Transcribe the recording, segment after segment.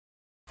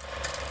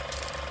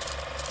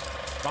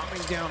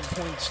Bombing down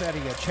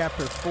Poinsettia,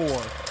 Chapter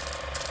 4.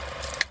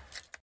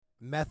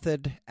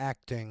 Method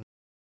acting.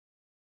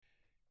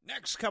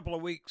 Next couple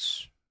of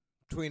weeks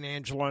between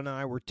Angela and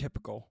I were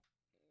typical.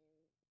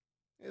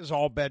 It was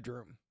all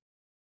bedroom.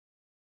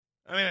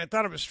 I mean, I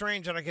thought it was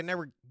strange that I could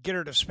never get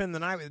her to spend the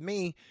night with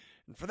me.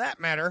 And for that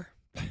matter,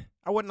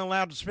 I wasn't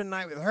allowed to spend the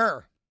night with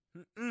her.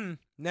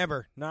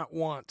 Never. Not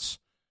once.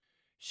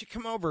 She'd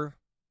come over.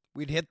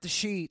 We'd hit the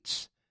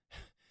sheets.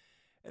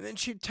 And then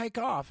she'd take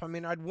off. I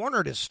mean, I'd want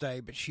her to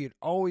stay, but she'd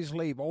always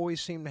leave.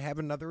 Always seemed to have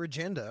another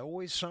agenda.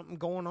 Always something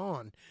going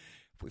on.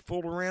 If we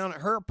fooled around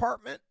at her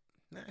apartment,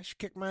 she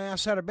kicked my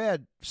ass out of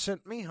bed.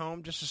 Sent me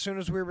home just as soon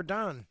as we were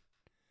done.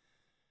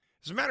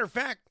 As a matter of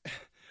fact,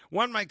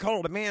 one might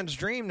call it a man's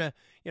dream to,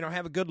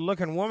 have a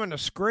good-looking woman to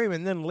scream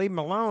and then leave him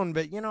alone.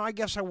 But, I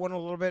guess I want a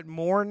little bit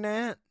more than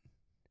that.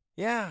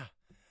 Yeah.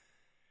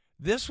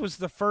 This was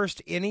the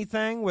first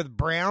anything with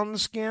brown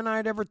skin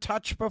I'd ever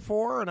touched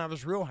before, and I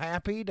was real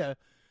happy to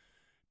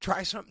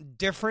try something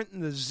different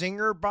in the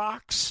zinger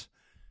box.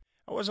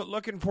 I wasn't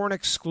looking for an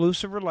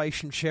exclusive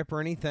relationship or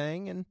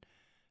anything, and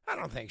I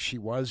don't think she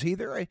was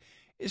either.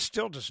 It's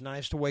still just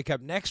nice to wake up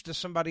next to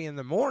somebody in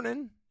the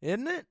morning,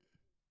 isn't it?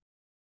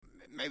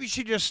 Maybe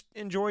she just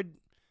enjoyed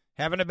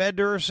having a bed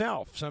to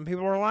herself. Some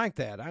people are like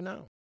that, I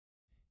know.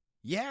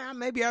 Yeah,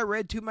 maybe I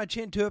read too much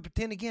into it, but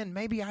then again,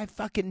 maybe I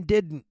fucking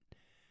didn't.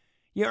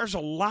 There's a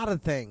lot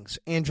of things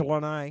Angela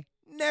and I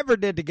never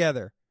did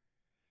together.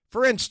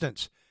 For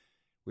instance,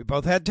 we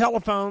both had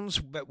telephones,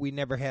 but we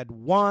never had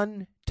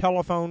one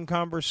telephone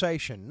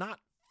conversation. Not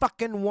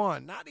fucking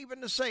one. Not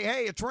even to say,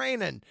 hey, it's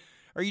raining.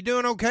 Are you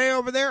doing okay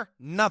over there?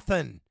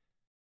 Nothing.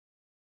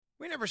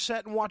 We never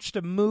sat and watched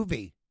a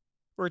movie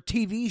or a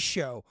TV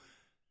show.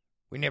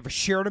 We never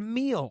shared a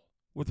meal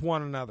with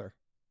one another.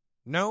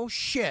 No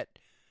shit.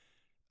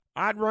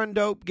 I'd run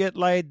dope, get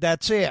laid,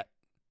 that's it.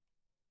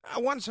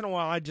 Once in a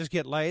while, I'd just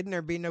get laid, and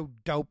there'd be no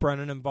dope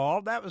running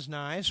involved. That was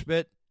nice,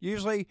 but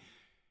usually,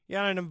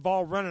 it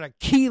involved running a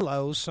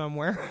kilo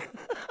somewhere.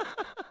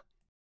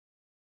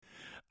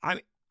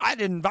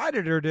 I'd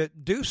invited her to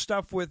do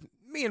stuff with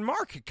me and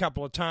Mark a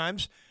couple of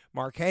times.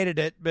 Mark hated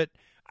it, but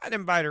I'd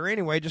invite her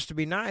anyway just to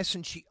be nice,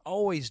 and she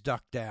always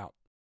ducked out.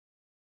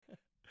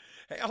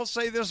 Hey, I'll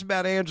say this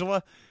about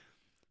Angela.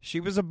 She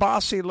was a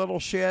bossy little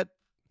shit.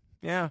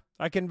 Yeah,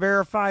 I can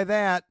verify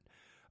that.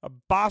 A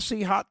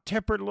bossy,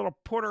 hot-tempered little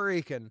Puerto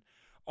Rican.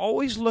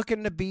 Always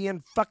looking to be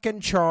in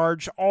fucking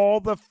charge all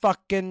the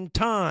fucking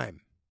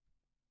time.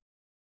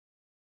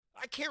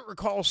 I can't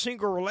recall a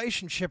single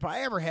relationship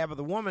I ever had with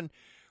a woman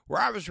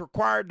where I was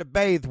required to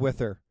bathe with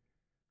her.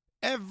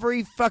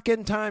 Every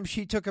fucking time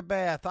she took a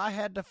bath, I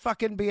had to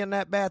fucking be in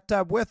that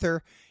bathtub with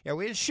her. Yeah,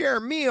 we didn't share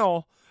a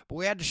meal, but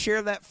we had to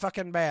share that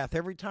fucking bath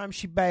every time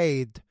she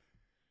bathed.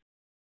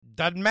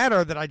 Doesn't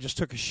matter that I just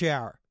took a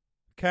shower,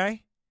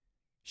 okay?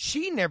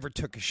 She never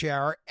took a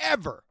shower,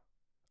 ever.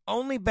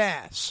 Only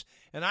baths.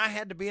 And I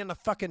had to be in the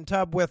fucking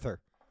tub with her.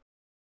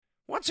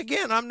 Once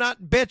again, I'm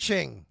not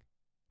bitching.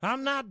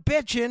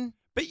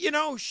 But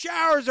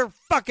showers are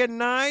fucking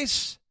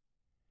nice.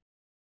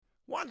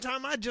 One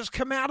time I just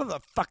come out of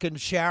the fucking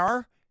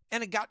shower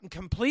and had gotten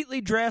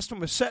completely dressed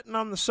and was sitting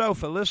on the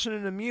sofa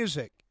listening to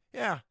music.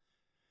 Yeah.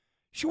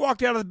 She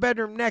walked out of the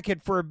bedroom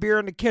naked for a beer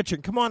in the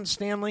kitchen. Come on,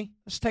 Stanley.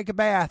 Let's take a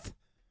bath.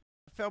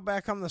 I fell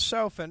back on the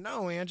sofa.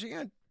 No, Angie,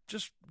 I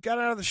just got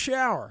out of the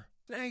shower.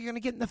 Now you're going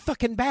to get in the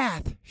fucking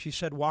bath, she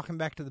said, walking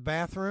back to the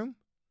bathroom.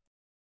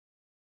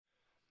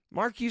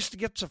 Mark used to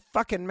get so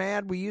fucking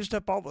mad. We used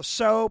up all the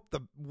soap.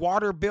 The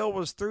water bill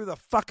was through the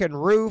fucking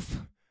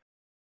roof.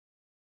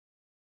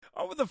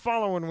 Over the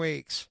following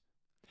weeks,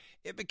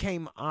 it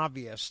became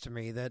obvious to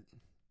me that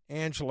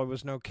Angela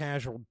was no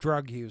casual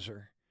drug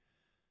user.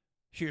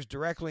 She was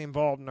directly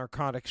involved in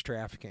narcotics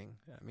trafficking.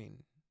 I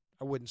mean,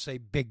 I wouldn't say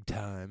big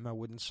time. I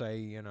wouldn't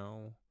say,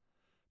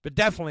 but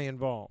definitely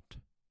involved.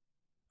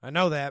 I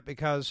know that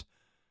because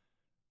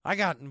I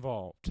got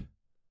involved.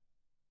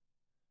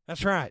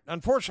 That's right.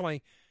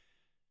 Unfortunately,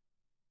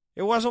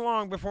 it wasn't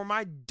long before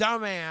my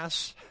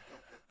dumbass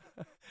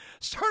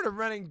started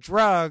running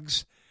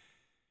drugs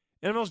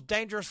in the most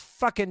dangerous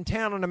fucking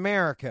town in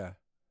America.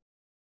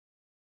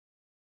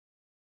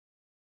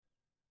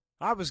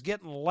 I was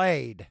getting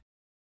laid,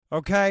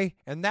 okay?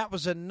 And that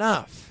was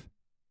enough.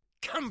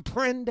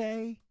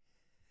 Comprende?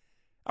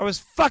 I was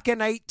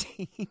fucking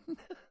 18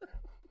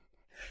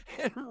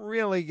 and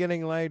really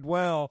getting laid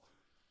well.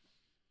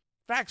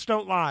 Facts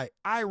don't lie.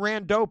 I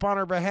ran dope on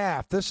her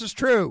behalf. This is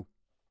true.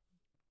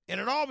 And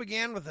it all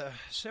began with a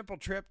simple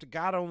trip to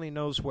God only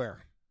knows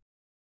where.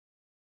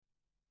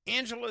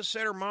 Angela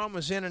said her mom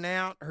was in and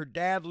out. Her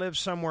dad lived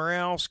somewhere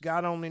else,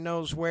 God only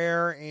knows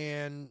where,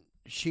 and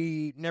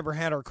she never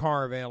had her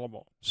car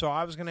available. So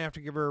I was going to have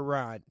to give her a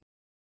ride.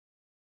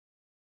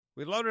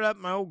 We loaded up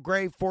my old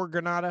gray Ford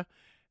Granada,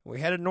 and we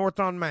headed north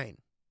on Main.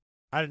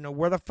 I didn't know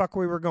where the fuck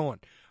we were going.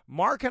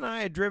 Mark and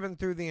I had driven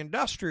through the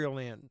industrial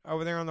end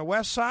over there on the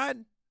west side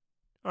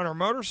on our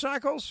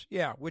motorcycles.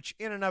 Yeah, which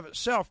in and of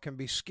itself can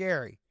be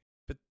scary.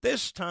 But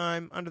this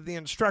time, under the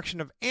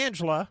instruction of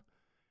Angela,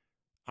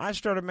 I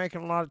started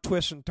making a lot of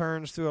twists and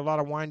turns through a lot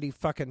of windy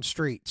fucking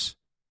streets.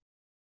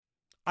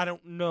 I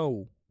don't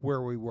know where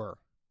we were.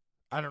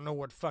 I don't know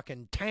what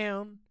fucking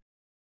town.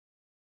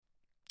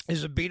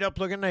 It's a beat-up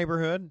looking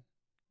neighborhood.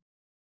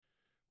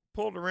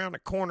 Pulled around a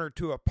corner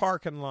to a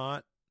parking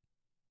lot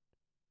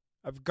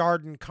of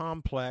garden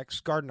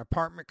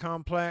apartment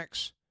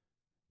complex.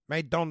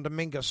 Made Don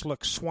Dominguez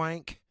look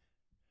swank.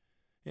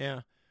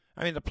 Yeah.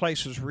 I mean, the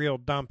place was real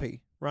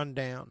dumpy, run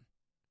down.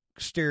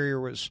 Exterior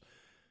was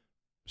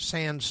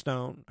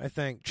sandstone, I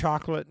think,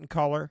 chocolate in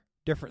color.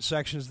 Different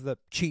sections of the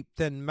cheap,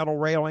 thin metal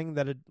railing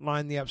that had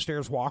lined the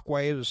upstairs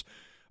walkway was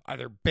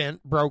either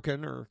bent,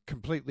 broken, or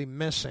completely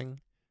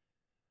missing.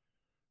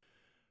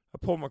 I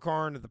pulled my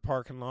car into the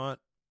parking lot,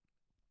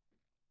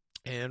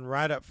 and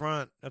right up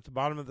front, at the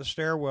bottom of the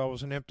stairwell,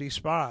 was an empty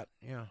spot.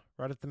 Yeah,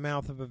 right at the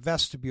mouth of a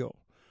vestibule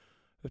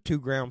of 2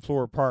 ground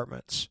floor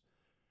apartments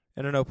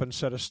and an open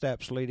set of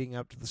steps leading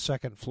up to the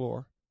second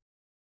floor.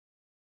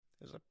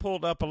 As I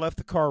pulled up, I left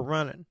the car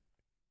running.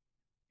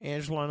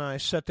 Angela and I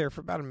sat there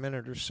for about a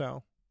minute or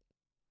so.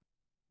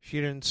 She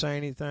didn't say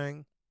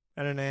anything.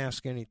 I didn't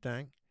ask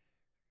anything.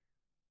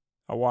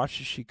 I watched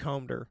as she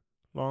combed her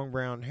long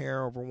brown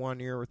hair over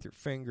one ear with her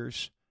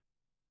fingers.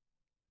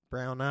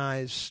 Brown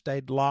eyes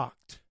stayed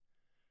locked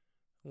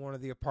on one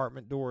of the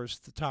apartment doors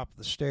at the top of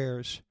the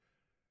stairs.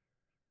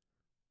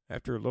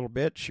 After a little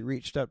bit, she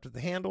reached up to the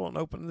handle and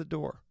opened the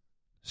door.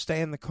 Stay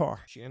in the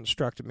car, she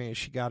instructed me as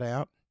she got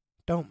out.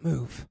 Don't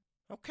move.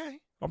 Okay,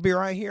 I'll be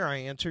right here, I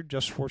answered,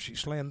 just before she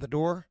slammed the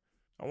door.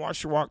 I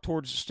watched her walk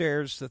towards the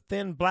stairs. The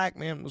thin black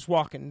man was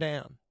walking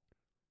down.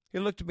 He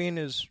looked to be in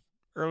his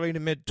early to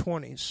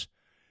mid-20s.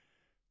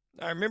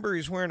 I remember he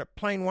was wearing a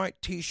plain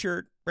white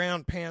T-shirt,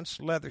 brown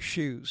pants, leather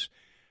shoes.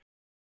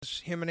 As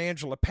him and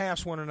Angela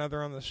passed one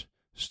another on the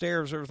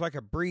stairs, there was like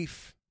a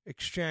brief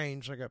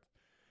exchange,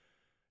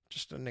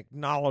 just an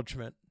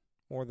acknowledgement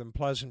more than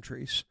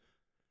pleasantries.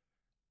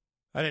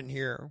 I didn't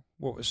hear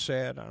what was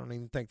said. I don't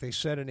even think they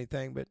said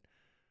anything, but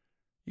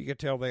you could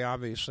tell they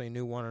obviously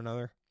knew one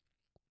another.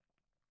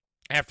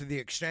 After the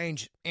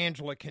exchange,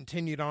 Angela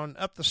continued on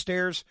up the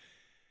stairs,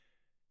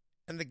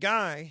 and the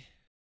guy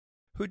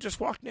who just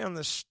walked down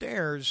the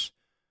stairs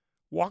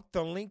walked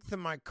the length of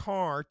my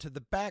car to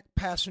the back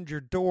passenger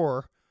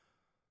door,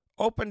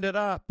 opened it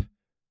up,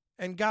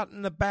 and got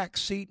in the back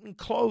seat and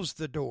closed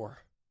the door.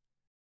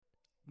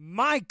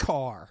 My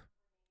car.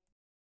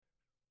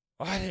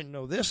 I didn't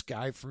know this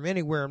guy from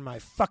anywhere in my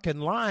fucking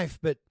life,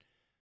 but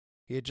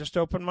he had just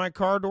opened my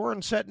car door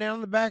and sat down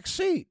in the back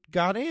seat.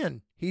 Got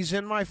in. He's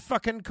in my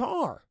fucking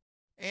car.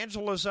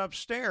 Angela's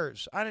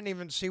upstairs. I didn't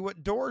even see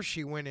what door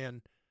she went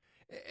in.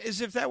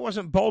 As if that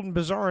wasn't bold and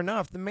bizarre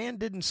enough, the man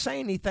didn't say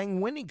anything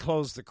when he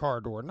closed the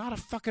car door. Not a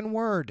fucking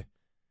word.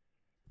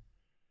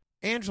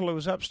 Angela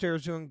was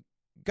upstairs doing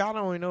God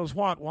only knows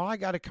what, while I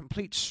got a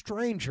complete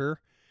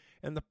stranger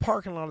in the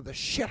parking lot of the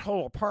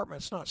shithole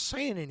apartments, not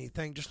saying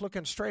anything, just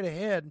looking straight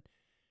ahead.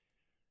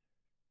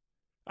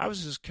 I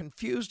was as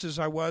confused as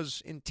I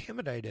was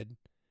intimidated.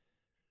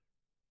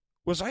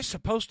 Was I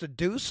supposed to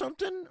do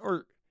something?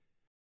 Or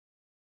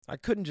I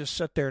couldn't just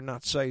sit there and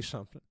not say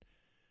something.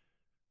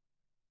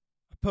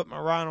 I put my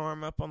right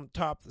arm up on the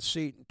top of the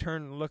seat and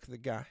turned and looked at the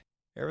guy.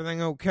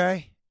 Everything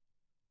okay?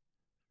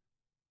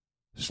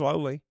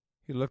 Slowly,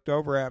 he looked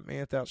over at me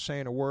without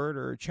saying a word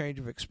or a change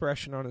of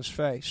expression on his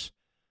face.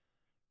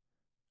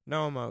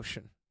 No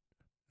emotion.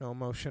 No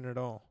emotion at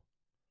all.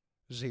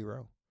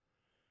 Zero.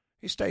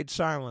 He stayed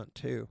silent,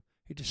 too.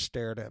 He just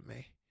stared at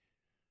me.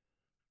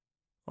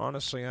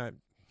 Honestly, I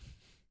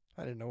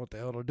didn't know what the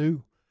hell to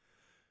do.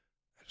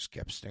 I just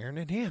kept staring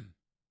at him.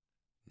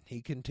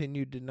 He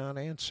continued to not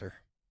answer.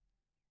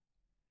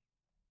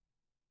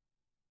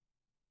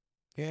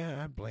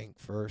 Yeah, I blinked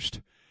first.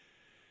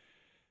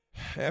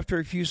 After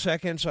a few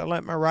seconds, I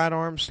let my right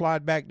arm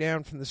slide back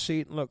down from the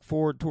seat and looked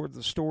forward toward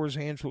the stores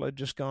Angela had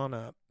just gone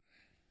up.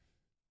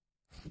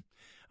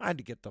 I had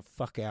to get the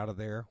fuck out of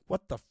there.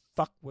 What the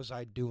fuck was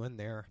I doing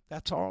there?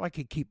 That's all I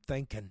could keep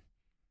thinking.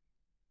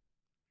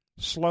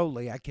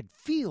 Slowly, I could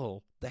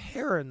feel the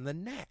hair in the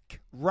neck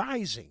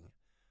rising.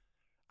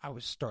 I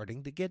was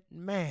starting to get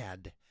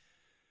mad.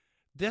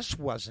 This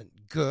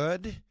wasn't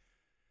good.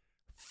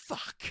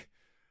 Fuck.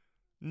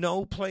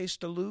 No place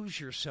to lose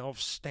yourself,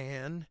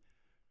 Stan.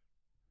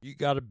 You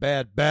got a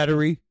bad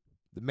battery?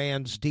 The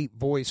man's deep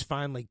voice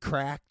finally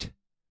cracked.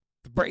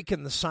 The break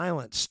in the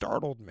silence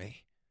startled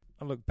me.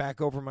 I looked back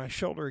over my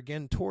shoulder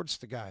again towards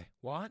the guy.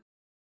 What?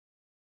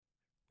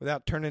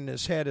 Without turning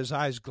his head, his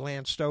eyes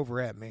glanced over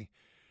at me.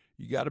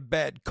 You got a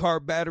bad car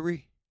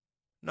battery?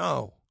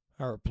 No,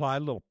 I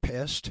replied, a little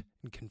pissed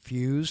and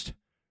confused.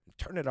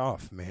 Turn it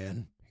off,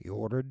 man, he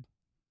ordered.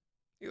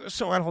 It was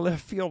so out of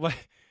left field, I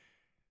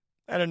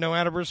didn't know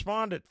how to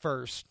respond at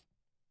first.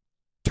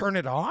 Turn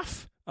it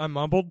off? I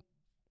mumbled.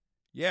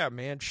 Yeah,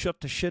 man, shut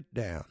the shit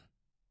down.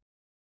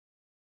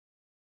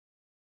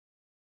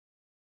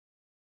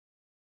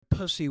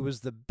 Pussy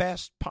was the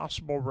best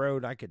possible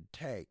road I could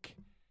take.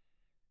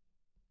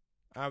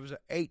 I was an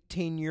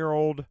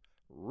 18-year-old,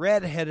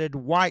 red-headed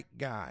white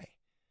guy,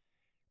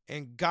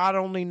 in God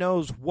only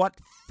knows what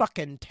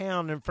fucking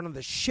town in front of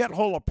the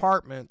shithole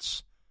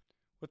apartments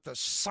with the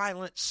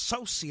silent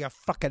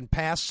fucking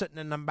pass sitting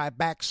in my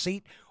back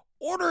seat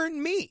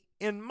ordering me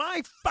in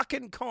my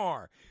fucking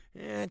car.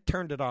 I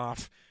turned it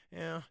off.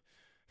 Yeah.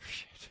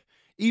 Shit.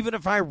 Even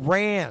if I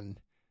ran,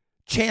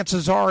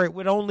 chances are it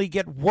would only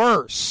get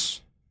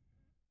worse.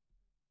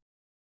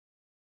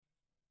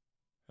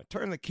 I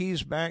turned the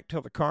keys back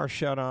till the car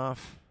shut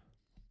off.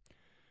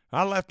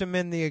 I left them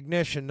in the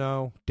ignition,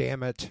 though.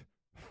 Damn it.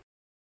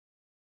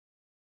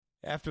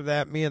 After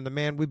that, me and the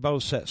man, we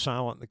both sat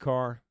silent in the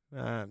car.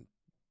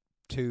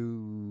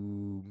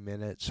 2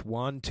 minutes.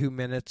 2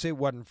 minutes. It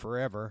wasn't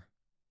forever.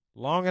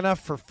 Long enough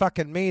for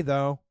fucking me,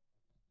 though.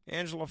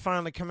 Angela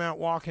finally come out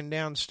walking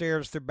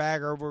downstairs with her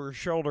bag over her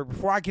shoulder.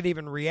 Before I could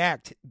even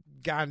react,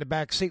 the guy in the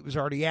back seat was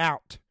already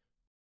out.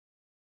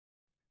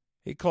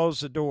 He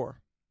closed the door.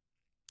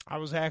 I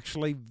was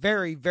actually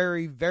very,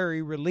 very,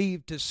 very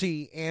relieved to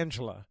see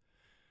Angela.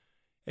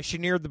 As she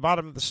neared the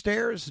bottom of the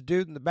stairs, the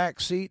dude in the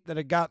back seat that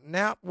had gotten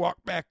out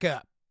walked back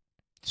up.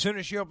 As soon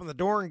as she opened the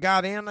door and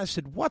got in, I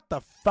said, "What the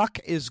fuck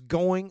is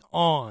going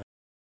on?"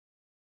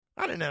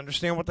 I didn't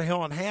understand what the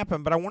hell had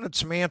happened, but I wanted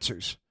some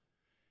answers.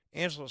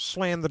 Angela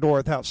slammed the door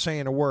without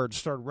saying a word,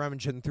 started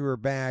rummaging through her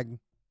bag.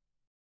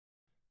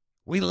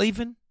 "We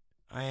leaving?"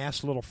 I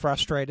asked, a little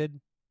frustrated.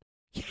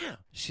 "Yeah,"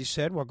 she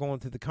said while going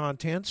through the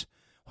contents.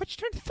 "Why'd you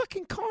turn the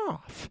fucking car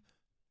off?"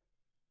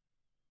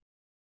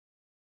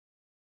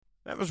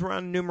 That was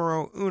run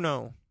numero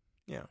uno.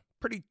 Yeah,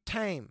 pretty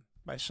tame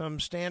by some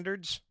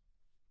standards.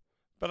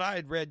 But I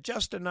had read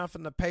just enough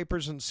in the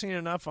papers and seen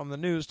enough on the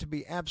news to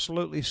be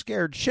absolutely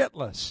scared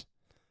shitless.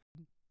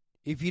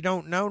 If you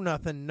don't know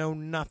nothing, know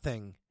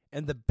nothing.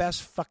 And the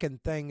best fucking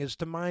thing is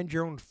to mind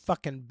your own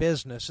fucking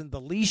business, and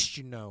the least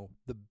you know,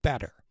 the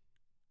better.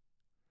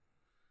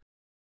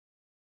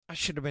 I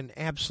should have been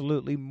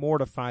absolutely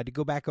mortified to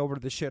go back over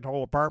to the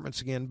shithole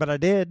apartments again, but I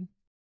did.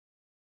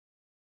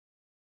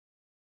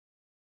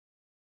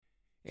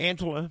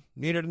 Angela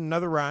needed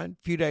another ride.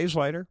 A few days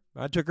later,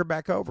 I took her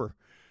back over.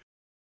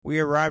 We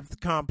arrived at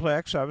the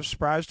complex. I was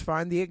surprised to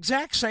find the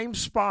exact same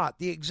spot,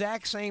 the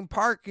exact same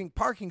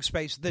parking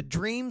space, the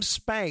dream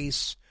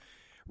space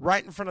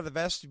right in front of the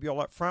vestibule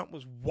up front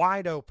was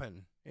wide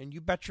open. And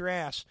you bet your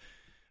ass,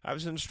 I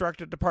was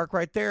instructed to park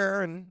right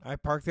there, and I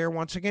parked there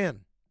once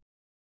again.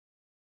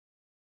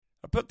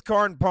 I put the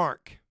car in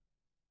park.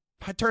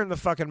 I turned the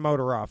fucking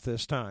motor off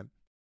this time.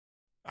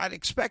 I'd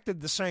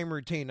expected the same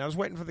routine. I was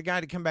waiting for the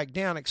guy to come back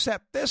down,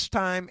 except this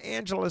time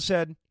Angela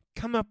said,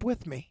 "Come up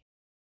with me."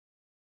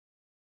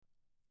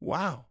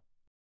 Wow.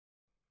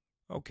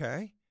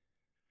 Okay.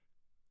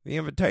 The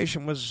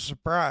invitation was a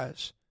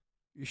surprise.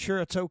 "You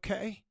sure it's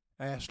okay?"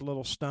 I asked, a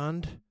little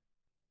stunned.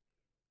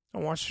 I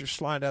watched her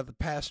slide out of the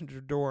passenger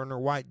door in her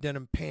white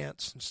denim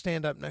pants and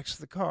stand up next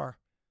to the car.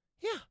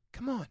 "Yeah,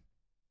 come on."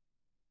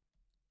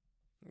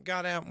 I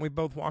got out and we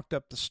both walked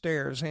up the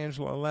stairs.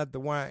 Angela led the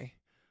way.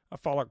 I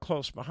followed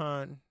close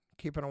behind,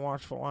 keeping a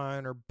watchful eye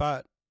on her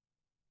butt.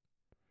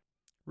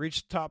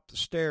 Reached the top of the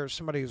stairs.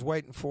 Somebody was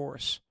waiting for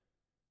us.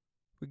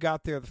 We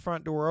got there. The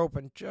front door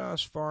opened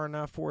just far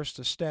enough for us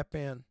to step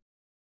in.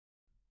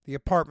 The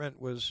apartment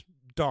was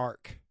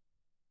dark,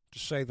 to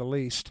say the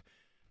least.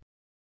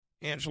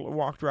 Angela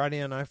walked right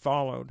in. I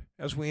followed.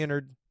 As we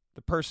entered,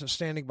 the person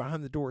standing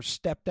behind the door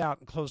stepped out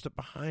and closed it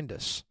behind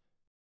us.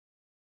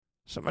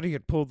 Somebody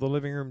had pulled the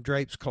living room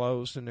drapes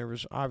closed, and there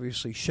was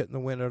obviously shit in the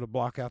window to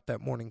block out that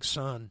morning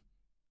sun.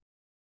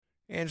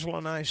 Angela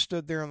and I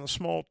stood there on the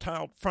small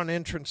tiled front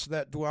entrance of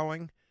that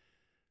dwelling.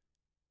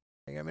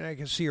 I mean, I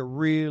could see a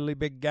really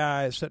big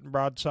guy sitting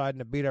broadside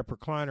in a beat-up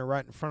recliner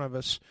right in front of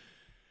us.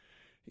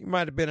 He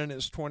might have been in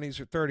his 20s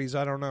or 30s.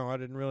 I don't know. I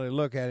didn't really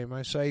look at him.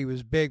 I say he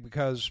was big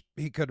because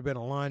he could have been a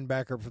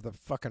linebacker for the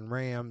fucking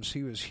Rams.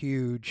 He was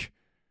huge.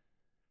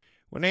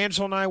 When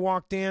Angela and I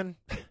walked in,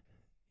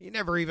 he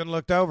never even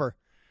looked over.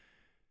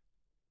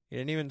 He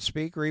didn't even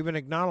speak or even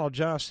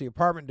acknowledge us. The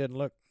apartment didn't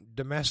look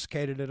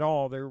domesticated at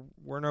all. There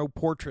were no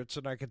portraits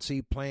that I could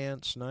see,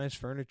 plants, nice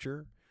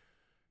furniture,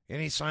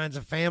 any signs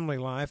of family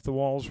life. The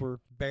walls were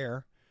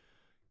bare.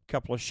 A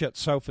couple of shit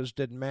sofas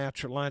didn't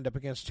match or lined up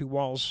against two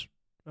walls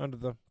under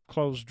the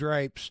closed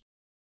drapes.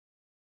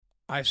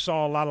 I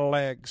saw a lot of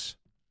legs.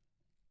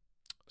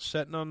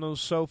 Sitting on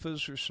those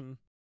sofas were some,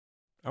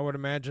 I would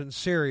imagine,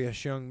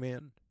 serious young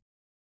men.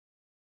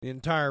 The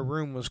entire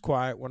room was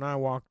quiet when I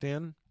walked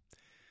in.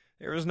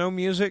 There was no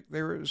music.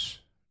 There was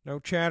no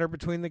chatter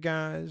between the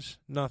guys.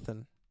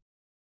 Nothing.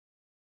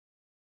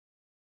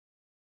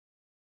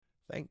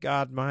 Thank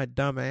God my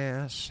dumb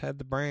ass had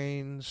the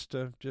brains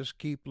to just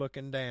keep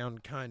looking down,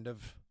 kind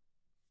of.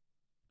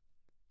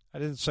 I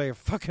didn't say a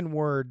fucking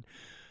word.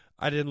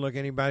 I didn't look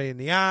anybody in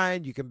the eye.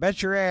 You can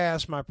bet your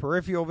ass my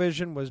peripheral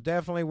vision was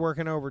definitely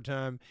working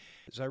overtime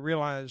as I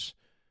realized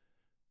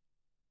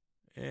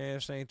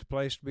this ain't the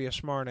place to be a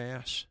smart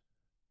ass.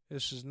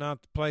 This is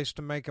not the place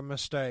to make a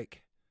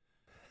mistake.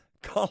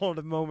 Call it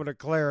a moment of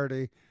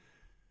clarity.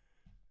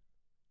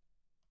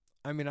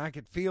 I mean, I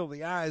could feel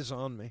the eyes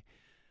on me.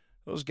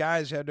 Those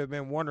guys had to have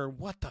been wondering,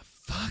 what the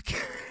fuck?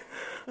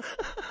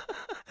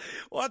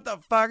 What the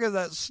fuck is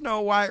that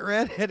Snow White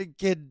redheaded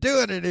kid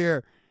doing in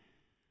here?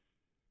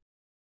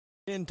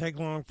 It didn't take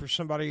long for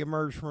somebody to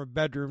emerge from a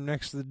bedroom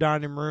next to the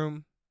dining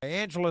room.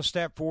 Angela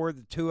stepped forward.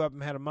 The two of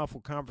them had a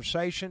muffled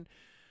conversation.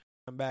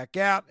 Come back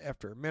out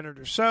after a minute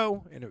or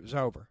so, and it was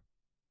over.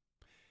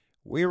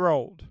 We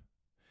rolled.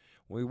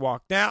 We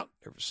walked out.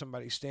 There was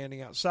somebody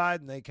standing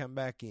outside, and they come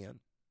back in.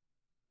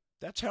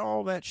 That's how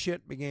all that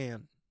shit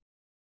began.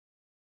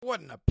 I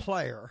wasn't a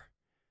player,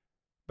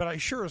 but I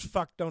sure as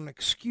fuck don't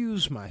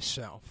excuse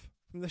myself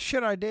from the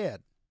shit I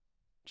did.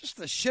 Just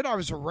the shit I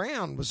was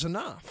around was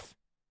enough.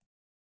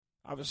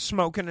 I was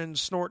smoking and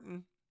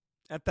snorting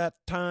at that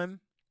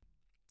time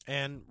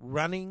and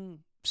running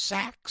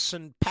sacks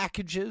and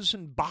packages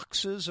and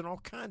boxes and all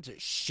kinds of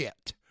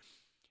shit.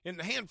 In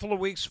the handful of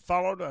weeks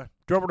followed, I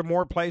drove to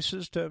more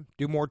places to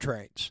do more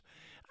trades.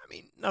 I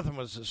mean, nothing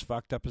was as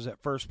fucked up as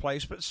that first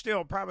place, but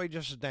still probably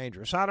just as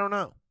dangerous. I don't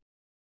know.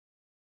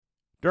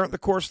 During the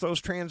course of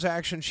those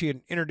transactions, she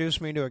had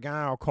introduced me to a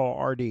guy I'll call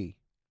R.D.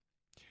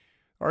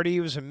 R.D.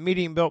 was a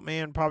medium-built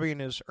man, probably in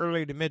his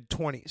early to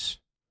mid-20s.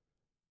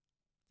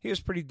 He was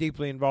pretty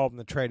deeply involved in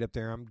the trade up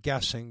there, I'm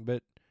guessing,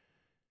 but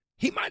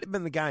he might have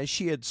been the guy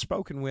she had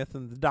spoken with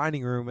in the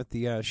dining room at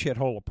the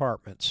shithole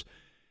apartments.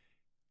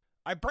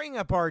 I bring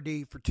up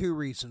R.D. for two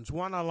reasons.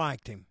 One, I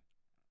liked him.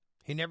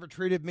 He never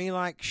treated me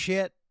like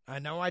shit. I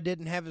know I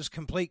didn't have his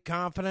complete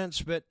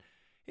confidence, but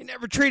he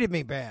never treated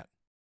me bad.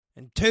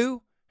 And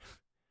two,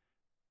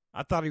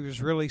 I thought he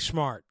was really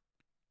smart.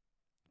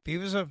 If he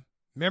was a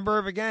member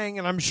of a gang,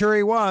 and I'm sure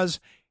he was,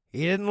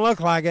 he didn't look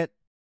like it.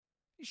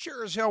 He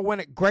sure as hell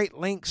went at great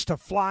lengths to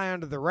fly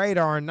under the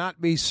radar and not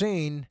be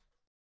seen.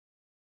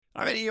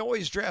 I mean, he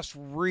always dressed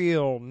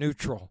real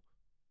neutral.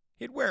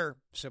 He'd wear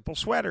simple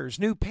sweaters,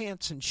 new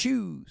pants and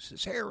shoes.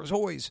 His hair was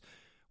always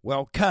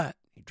well cut.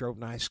 He drove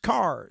nice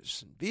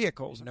cars and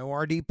vehicles. No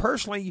R.D.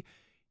 personally,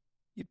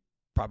 you'd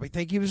probably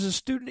think he was a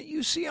student at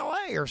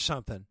UCLA or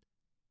something.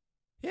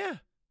 Yeah.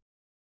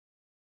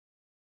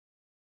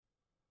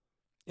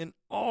 In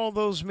all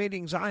those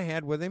meetings I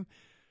had with him,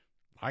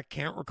 I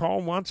can't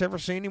recall once ever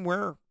seeing him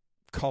wear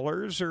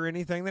colors or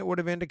anything that would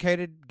have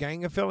indicated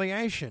gang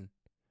affiliation.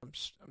 I'm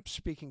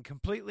speaking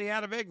completely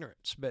out of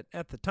ignorance, but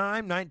at the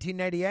time,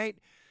 1988,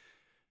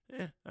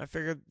 I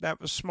figured that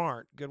was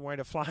smart. Good way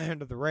to fly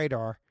under the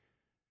radar.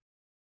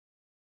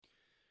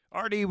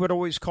 R.D. would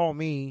always call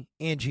me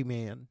Angie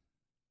Man.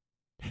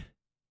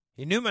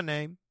 He knew my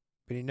name,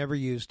 but he never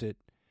used it.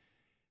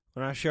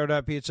 When I showed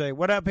up, he'd say,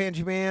 "What up,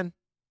 Angie Man?"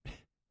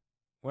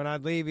 When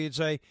I'd leave, he'd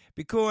say,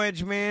 "Be cool,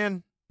 Angie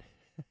Man."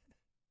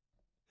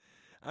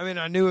 I mean,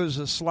 I knew it was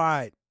a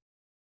slight.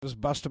 I was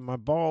busting my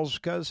balls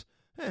because,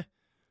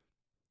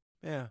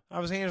 yeah, I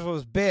was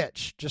Angela's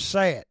bitch. Just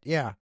say it,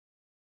 yeah.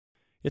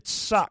 It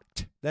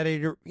sucked that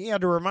he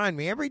had to remind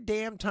me every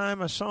damn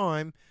time I saw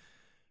him,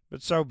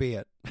 but so be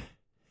it.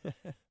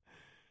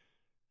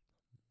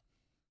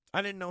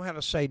 I didn't know how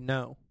to say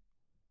no.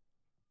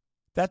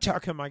 That's how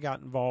come I got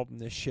involved in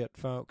this shit,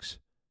 folks.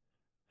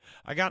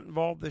 I got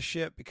involved in this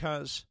shit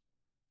because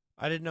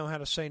I didn't know how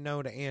to say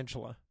no to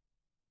Angela.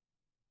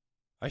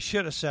 I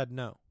should have said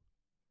no.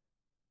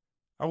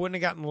 I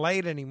wouldn't have gotten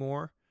laid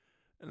anymore,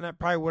 and that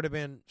probably would have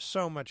been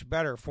so much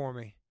better for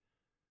me.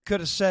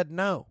 Could have said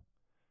no.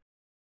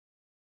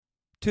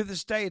 To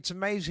this day, it's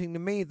amazing to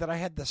me that I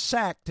had the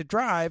sack to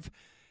drive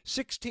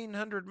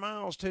 1,600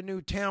 miles to a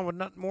new town with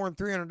nothing more than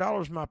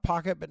 $300 in my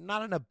pocket, but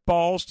not enough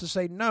balls to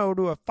say no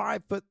to a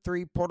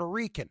 5'3" Puerto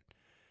Rican.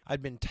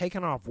 I'd been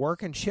taken off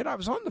work and shit. I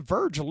was on the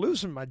verge of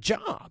losing my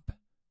job.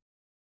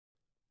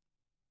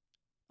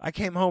 I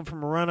came home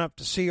from a run-up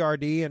to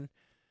CRD, and,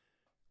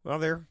 well,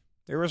 there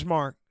was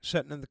Mark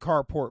sitting in the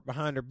carport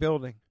behind our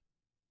building.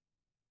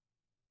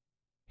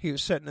 He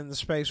was sitting in the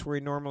space where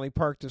he normally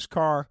parked his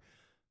car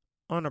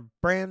on a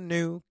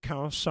brand-new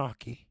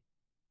Kawasaki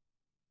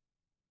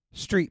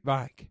street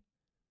bike.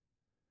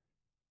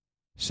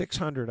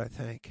 600, I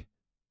think.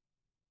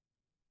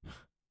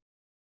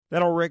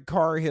 That old red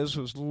car of his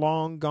was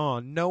long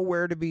gone,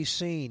 nowhere to be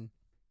seen.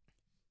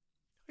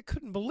 I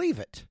couldn't believe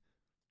it.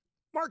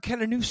 Mark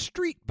had a new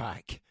street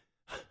bike.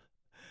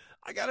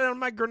 I got it on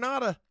my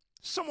Granada,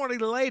 somewhat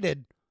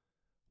elated.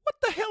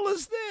 "What the hell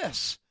is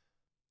this?"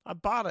 "I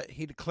bought it,"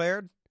 he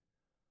declared.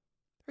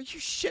 "Are you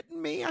shitting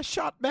me?" I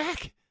shot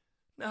back.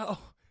 "No,"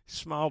 he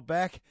smiled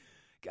back.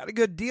 "Got a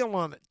good deal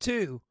on it,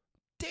 too."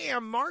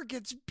 "Damn, Mark,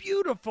 it's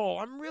beautiful.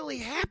 I'm really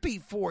happy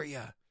for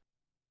you."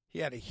 He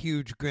had a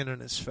huge grin on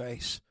his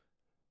face.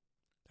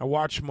 I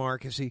watched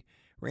Mark as he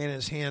ran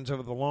his hands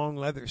over the long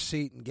leather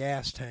seat and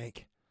gas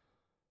tank.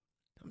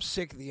 "I'm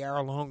sick of the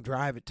hour-long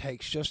drive it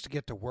takes just to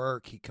get to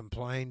work," he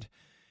complained.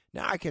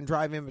 "Now I can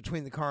drive in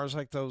between the cars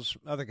like those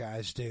other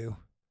guys do."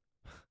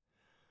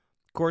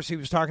 Of course, he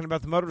was talking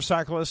about the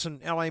motorcyclists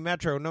in L.A.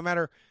 Metro. No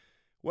matter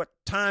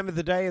what time of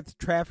the day if the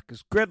traffic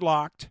is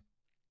gridlocked,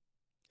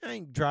 I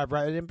can drive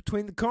right in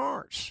between the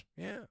cars.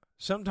 Yeah,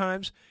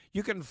 sometimes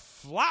you can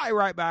fly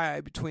right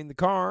by between the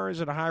cars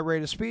at a high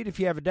rate of speed if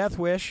you have a death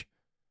wish.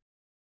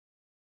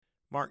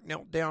 Mark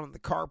knelt down in the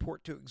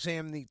carport to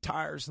examine the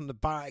tires on the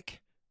bike.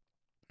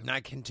 And I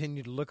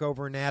continued to look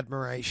over in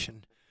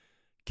admiration.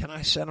 Can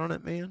I sit on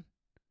it, man?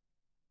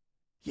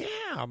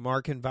 Yeah,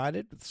 Mark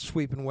invited with a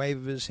sweeping wave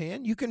of his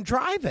hand. You can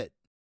drive it.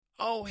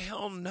 Oh,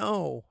 hell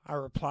no, I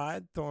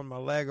replied, throwing my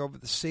leg over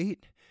the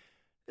seat.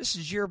 This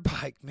is your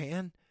bike,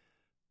 man.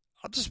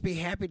 I'll just be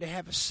happy to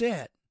have a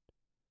sit.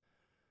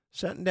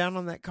 Sitting down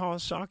on that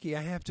Kawasaki,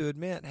 I have to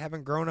admit,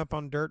 having grown up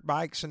on dirt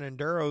bikes and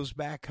enduros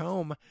back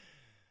home,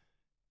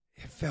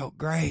 it felt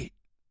great.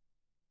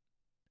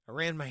 I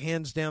ran my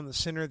hands down the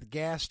center of the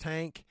gas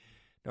tank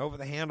and over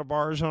the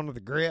handlebars onto the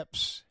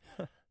grips.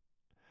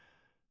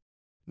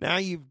 Now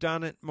you've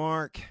done it,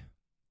 Mark.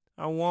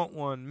 I want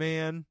one,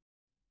 man.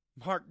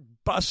 Mark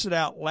busted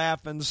out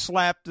laughing,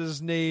 slapped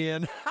his knee,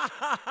 and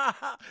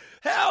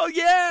hell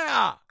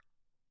yeah!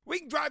 We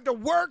can drive to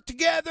work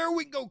together.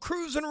 We can go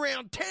cruising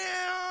around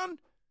town.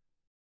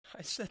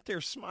 I sat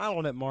there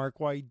smiling at Mark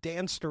while he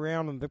danced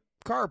around in the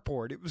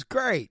carport. It was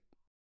great.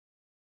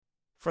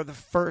 For the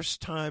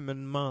first time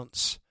in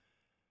months,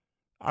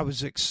 I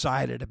was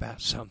excited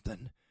about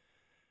something.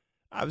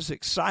 I was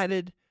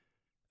excited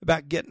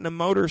about getting a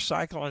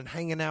motorcycle and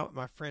hanging out with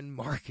my friend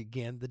Mark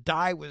again. The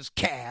die was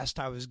cast.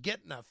 I was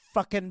getting a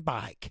fucking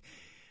bike.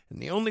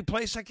 And the only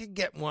place I could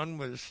get one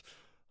was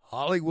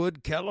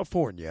Hollywood,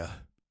 California.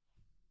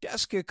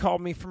 Jessica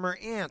called me from her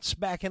aunt's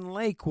back in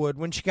Lakewood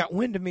when she got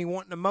wind of me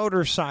wanting a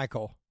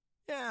motorcycle.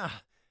 Yeah.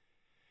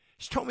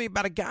 She told me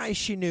about a guy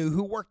she knew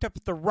who worked up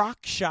at the rock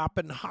shop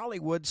in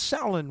Hollywood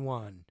selling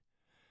one.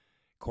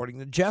 According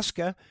to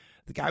Jessica,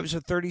 the guy was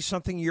a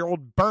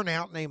 30-something-year-old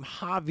burnout named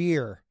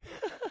Javier.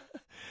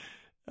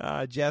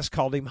 Jess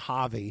called him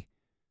Javi.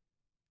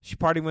 She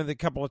partied with him a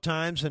couple of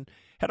times and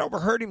had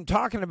overheard him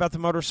talking about the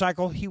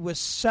motorcycle he was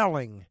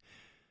selling.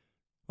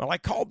 Well, I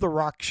called the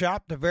rock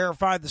shop to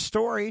verify the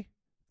story.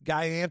 The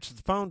guy who answered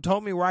the phone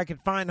told me where I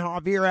could find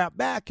Javier out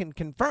back and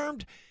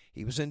confirmed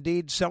he was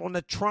indeed selling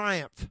a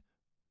Triumph.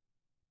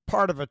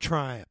 Part of a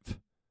Triumph.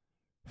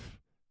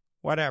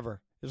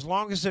 Whatever. As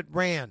long as it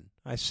ran,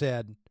 I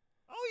said.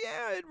 Oh,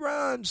 yeah, it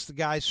runs, the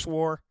guy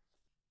swore.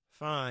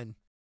 Fine.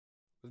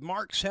 With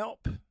Mark's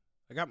help,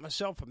 I got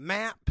myself a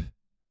map,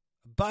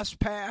 a bus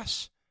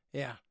pass,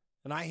 yeah,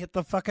 and I hit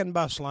the fucking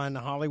bus line to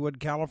Hollywood,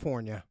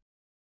 California.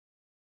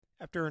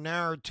 After an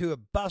hour or two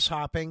of bus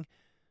hopping,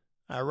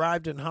 I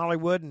arrived in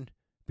Hollywood and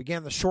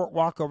began the short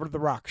walk over to the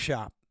rock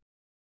shop.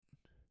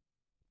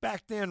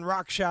 Back then,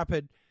 rock shop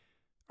had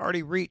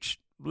already reached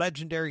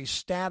legendary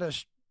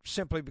status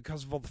simply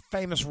because of all the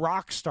famous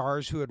rock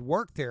stars who had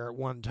worked there at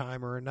one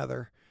time or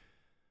another.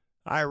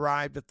 I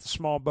arrived at the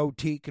small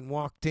boutique and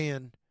walked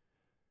in.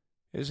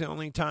 It was the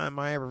only time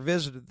I ever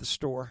visited the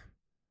store.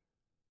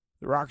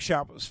 The rock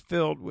shop was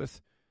filled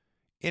with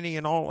any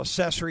and all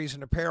accessories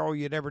and apparel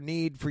you'd ever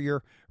need for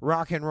your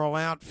rock and roll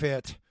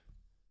outfit.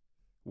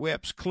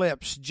 Whips,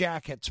 clips,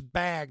 jackets,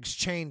 bags,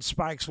 chain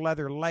spikes,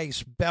 leather,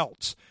 lace,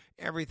 belts,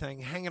 everything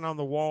hanging on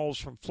the walls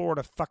from floor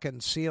to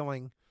fucking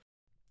ceiling.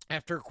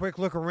 After a quick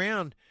look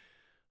around,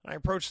 I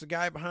approached the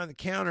guy behind the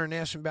counter and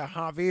asked him about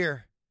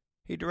Javier.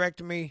 He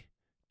directed me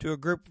to a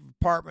group of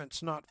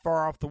apartments not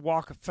far off the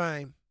Walk of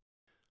Fame.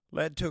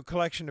 Led to a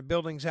collection of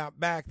buildings out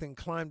back, then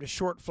climbed a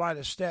short flight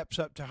of steps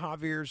up to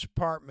Javier's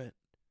apartment.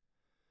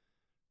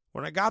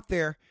 When I got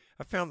there,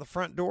 I found the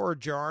front door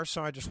ajar,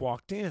 so I just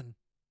walked in.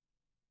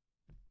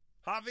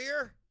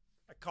 Javier?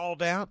 I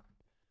called out.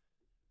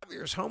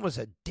 Javier's home was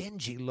a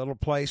dingy little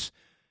place,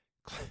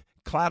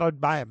 clouded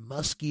by a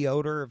musky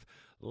odor of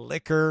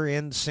liquor,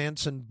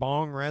 incense, and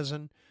bong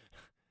resin.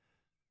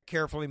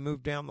 Carefully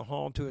moved down the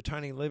hall to a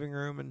tiny living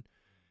room and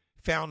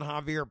found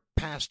Javier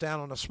passed out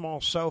on a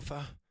small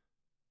sofa.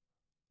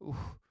 Ooh,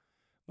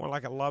 more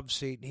like a love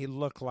seat, and he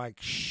looked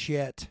like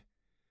shit.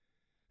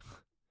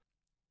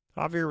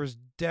 Javier was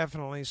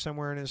definitely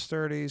somewhere in his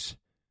 30s.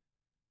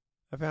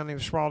 I found him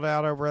sprawled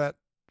out over that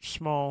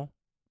small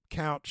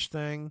couch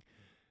thing,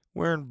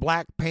 wearing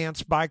black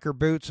pants, biker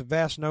boots, a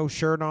vest, no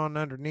shirt on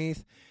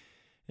underneath,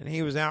 and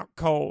he was out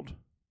cold.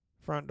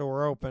 Front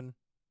door open.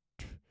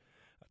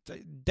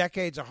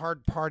 Decades of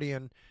hard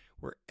partying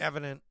were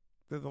evident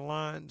through the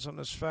lines on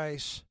his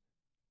face.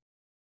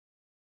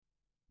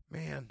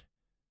 Man,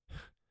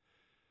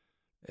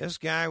 this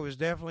guy was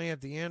definitely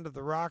at the end of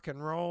the rock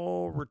and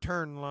roll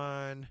return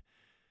line.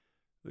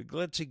 The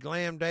glitzy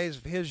glam days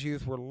of his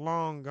youth were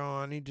long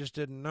gone. He just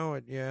didn't know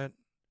it yet.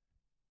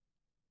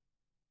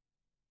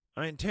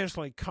 I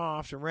intentionally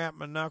coughed and rapped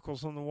my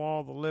knuckles on the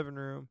wall of the living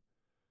room.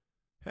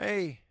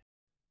 Hey,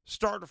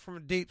 startled from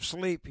a deep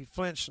sleep, he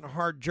flinched in a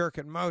hard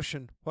jerking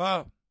motion.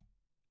 Whoa.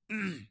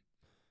 You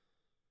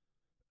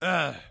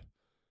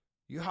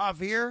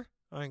Javier?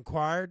 I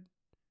inquired.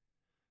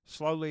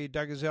 Slowly he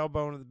dug his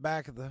elbow into the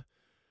back of the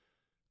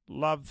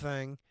love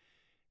thing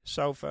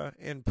sofa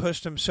and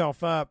pushed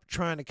himself up,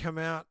 trying to come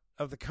out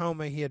of the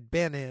coma he had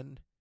been in.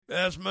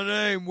 That's my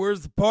name.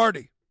 Where's the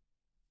party?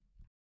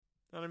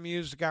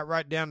 Unamused, got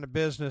right down to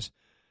business.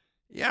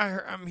 Yeah,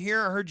 I'm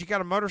here. I heard you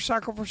got a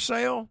motorcycle for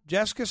sale.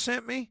 Jessica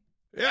sent me.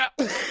 Yeah.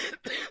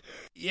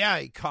 Yeah,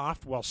 he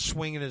coughed while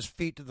swinging his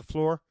feet to the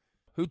floor.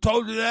 Who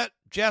told you that?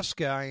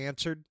 Jessica, I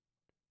answered.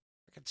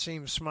 I could see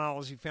him smile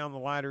as he found the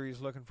lighter he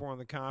was looking for on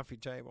the coffee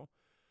table.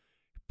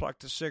 He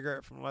plucked a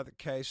cigarette from a leather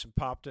case and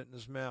popped it in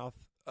his mouth.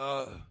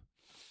 I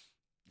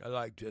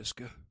like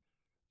Jessica.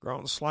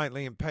 Growing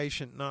slightly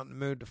impatient, not in the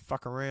mood to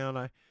fuck around,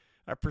 I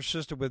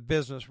persisted with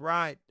business.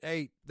 Right,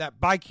 hey, that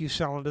bike you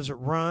selling, does it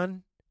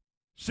run?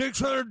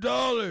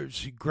 $600,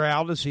 he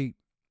growled as he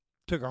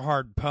took a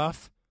hard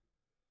puff.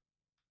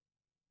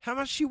 How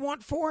much do you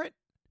want for it?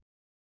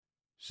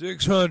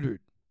 $600.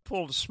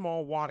 Pulled a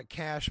small wad of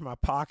cash in my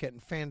pocket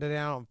and fanned it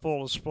out on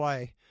full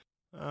display.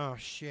 Oh,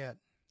 shit.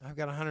 I've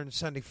got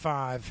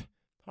 $175.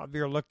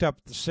 Javier looked up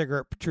at the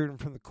cigarette protruding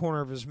from the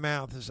corner of his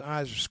mouth. His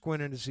eyes were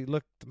squinted as he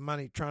looked at the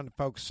money, trying to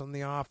focus on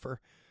the offer.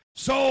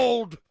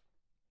 Sold!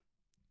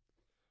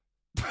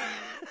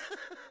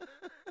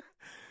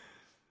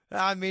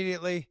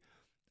 Immediately,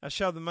 I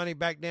shoved the money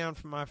back down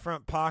from my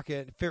front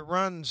pocket. If it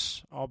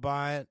runs, I'll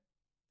buy it.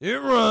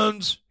 It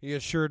runs, he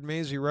assured me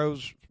as he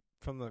rose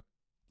from the...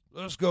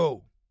 Let's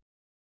go.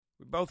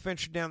 We both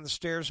ventured down the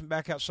stairs and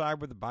back outside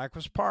where the bike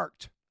was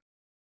parked.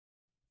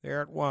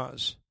 There it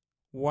was.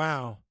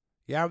 Wow.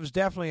 Yeah, it was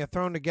definitely a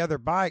thrown-together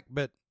bike,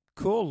 but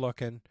cool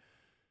looking.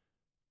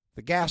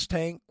 The gas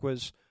tank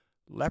was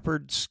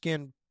leopard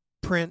skin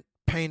print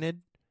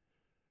painted.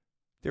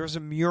 There was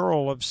a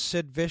mural of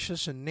Sid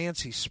Vicious and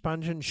Nancy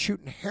Spungen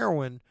shooting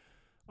heroin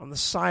on the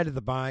side of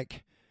the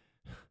bike.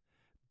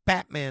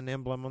 Batman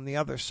emblem on the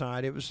other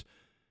side. It was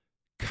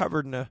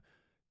covered in a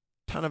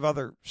ton of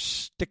other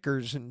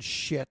stickers and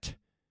shit.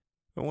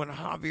 But when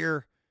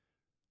Javier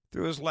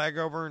threw his leg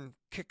over and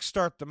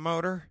kickstart the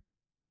motor,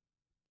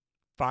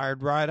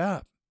 fired right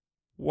up.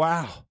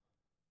 Wow.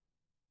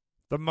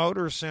 The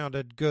motor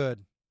sounded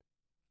good.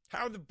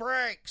 How are the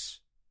brakes?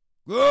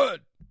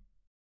 Good.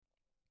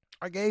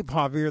 I gave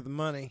Javier the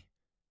money.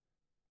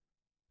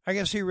 I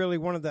guess he really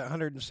wanted that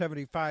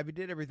 $175. He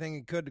did everything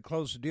he could to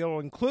close the deal,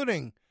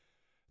 including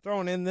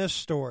throwing in this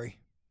story.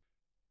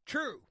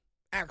 True,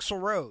 Axl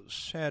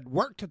Rose had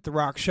worked at the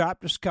rock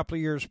shop just a couple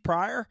of years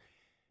prior,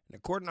 and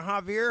according to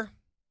Javier,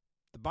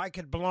 the bike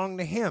had belonged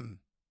to him.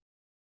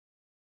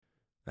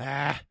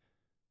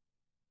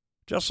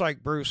 Just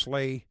like Bruce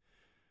Lee,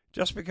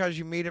 just because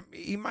you meet him,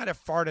 he might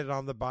have farted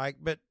on the bike,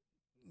 but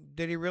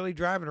did he really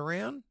drive it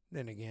around?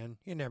 Then again,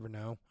 you never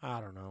know.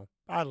 I don't know.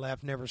 I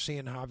left never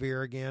seeing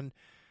Javier again.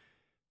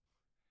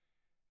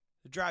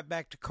 The drive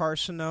back to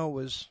Carson, though,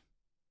 was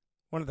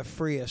one of the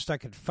freest I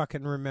could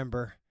fucking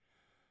remember.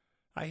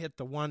 I hit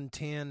the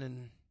 110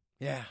 and,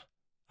 yeah,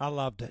 I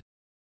loved it.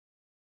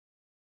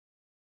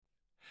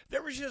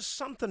 There was just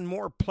something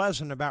more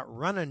pleasant about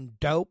running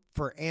dope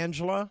for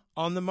Angela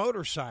on the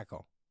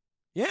motorcycle.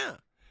 Yeah.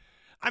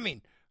 I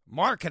mean,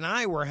 Mark and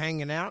I were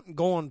hanging out and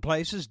going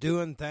places,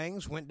 doing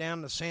things. Went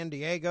down to San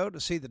Diego to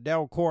see the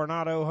Del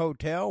Coronado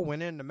Hotel.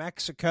 Went into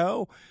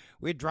Mexico.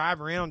 We'd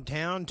drive around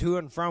town to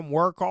and from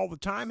work all the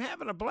time,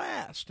 having a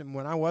blast. And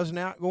when I wasn't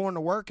out going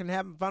to work and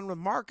having fun with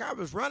Mark, I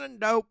was running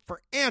dope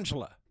for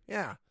Angela.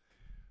 Yeah.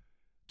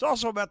 It's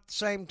also about the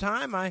same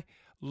time I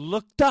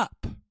looked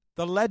up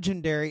the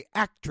legendary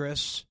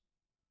actress,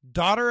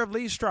 daughter of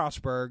Lee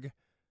Strasberg,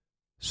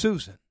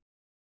 Susan.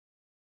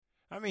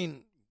 I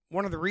mean,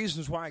 one of the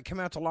reasons why I came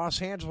out to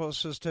Los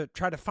Angeles is to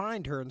try to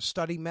find her and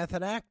study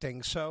method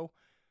acting. So,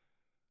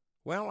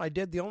 well, I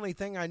did the only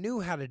thing I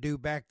knew how to do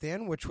back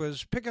then, which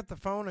was pick up the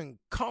phone and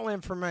call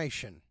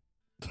information.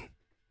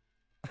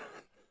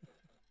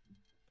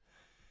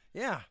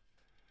 Yeah.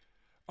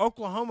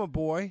 Oklahoma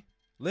boy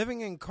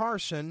living in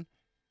Carson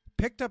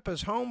picked up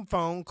his home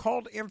phone,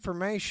 called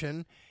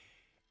information,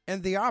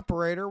 and the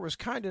operator was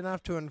kind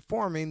enough to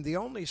inform him the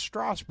only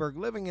Strasberg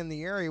living in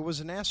the area was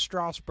an S.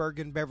 Strasberg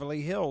in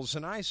Beverly Hills.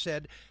 And I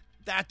said,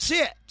 that's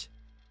it.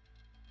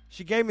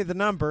 She gave me the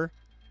number.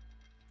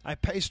 I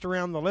paced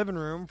around the living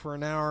room for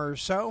an hour or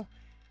so,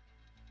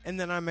 and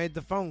then I made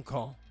the phone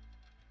call.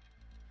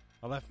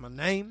 I left my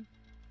name.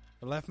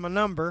 I left my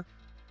number.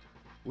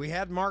 We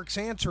had Mark's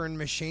answering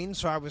machine,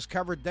 so I was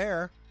covered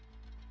there.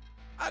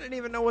 I didn't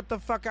even know what the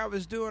fuck I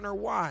was doing or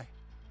why.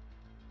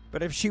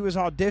 But if she was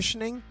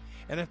auditioning,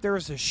 and if there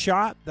was a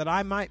shot that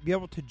I might be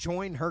able to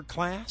join her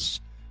class,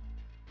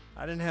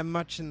 I didn't have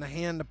much in the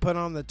hand to put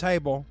on the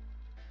table,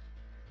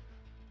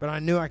 but I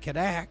knew I could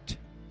act,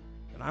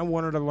 and I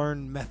wanted to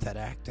learn method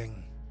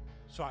acting.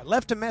 So I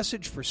left a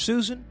message for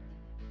Susan,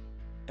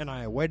 and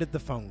I awaited the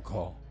phone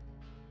call.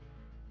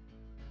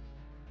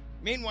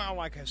 Meanwhile,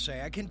 like I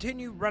say, I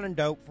continued running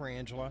dope for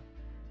Angela.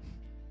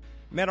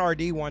 Met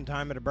RD one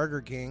time at a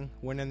Burger King,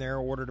 went in there,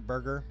 ordered a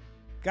burger,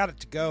 got it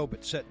to go,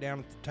 but sat down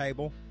at the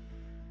table.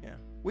 Yeah.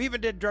 We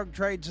even did drug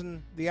trades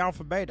in the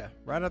Alpha Beta,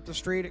 right up the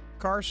street at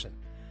Carson.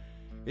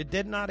 It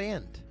did not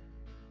end.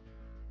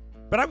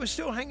 But I was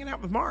still hanging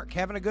out with Mark,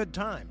 having a good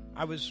time.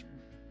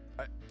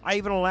 I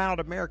even allowed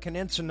American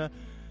Ensign to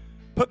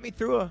put me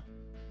through a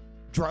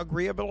drug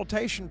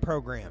rehabilitation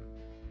program.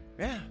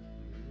 Yeah.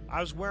 I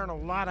was wearing a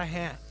lot of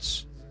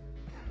hats.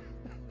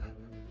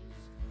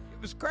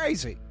 It was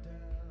crazy.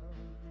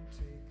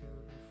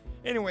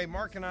 Anyway,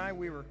 Mark and I,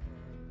 we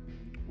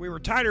were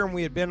tighter than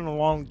we had been in a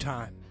long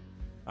time.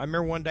 I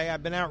remember one day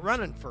I'd been out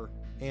running for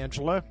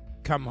Angela.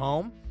 come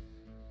home.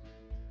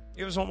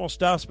 It was almost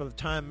dusk by the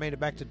time I made it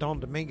back to Don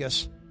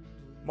Dominguez.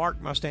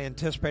 Mark must have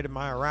anticipated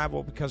my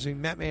arrival because he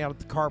met me out at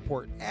the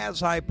carport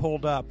as I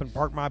pulled up and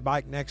parked my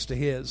bike next to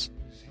his.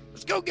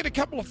 "Let's go get a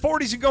couple of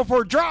 40s and go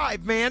for a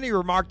drive, man," he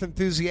remarked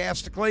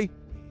enthusiastically.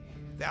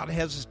 Without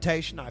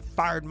hesitation, I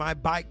fired my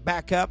bike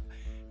back up,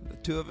 and the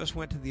two of us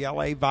went to the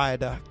LA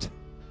Viaduct.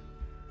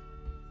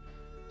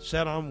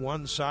 Sat on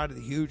one side of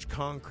the huge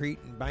concrete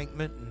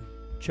embankment and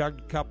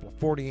chugged a couple of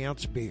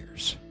 40-ounce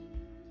beers.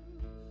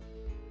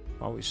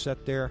 While we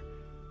sat there,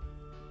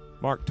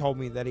 Mark told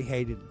me that he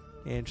hated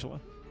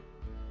Angela.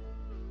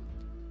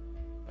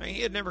 I mean,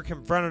 he had never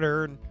confronted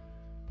her and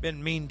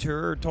been mean to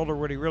her or told her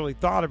what he really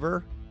thought of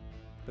her,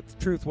 but the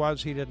truth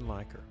was he didn't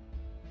like her.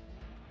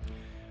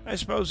 I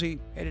suppose he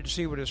hated to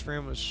see what his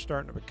friend was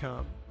starting to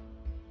become.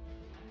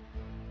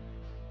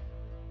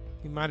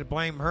 He might have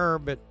blamed her,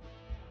 but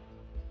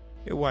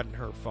it wasn't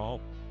her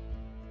fault.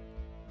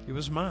 It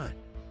was mine.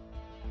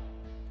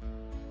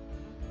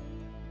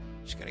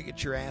 "She's going to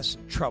get your ass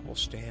in trouble,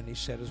 Stan," he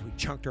said as we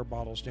chunked our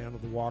bottles down to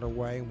the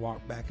waterway and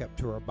walked back up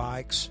to our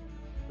bikes.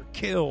 "We're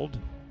killed."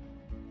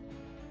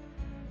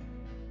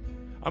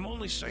 I'm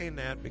only saying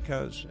that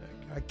because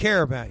I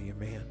care about you,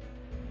 man.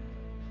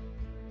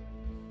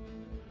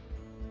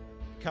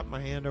 Cut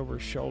my hand over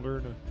his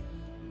shoulder to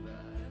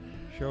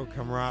show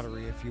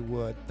camaraderie, if you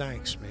would.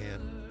 "Thanks,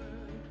 man.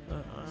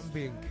 I'm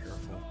being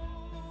careful."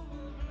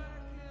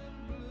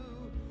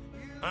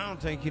 "I don't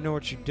think you know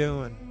what you're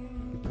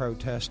doing," he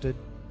protested.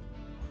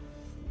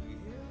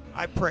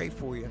 "I pray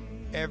for you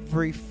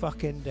every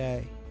fucking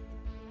day."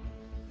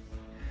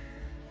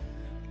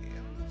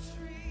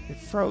 It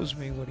froze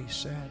me what he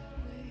said.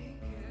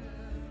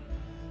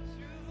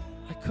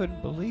 I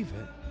couldn't believe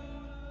it.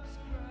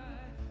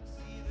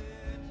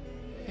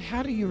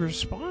 How do you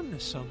respond to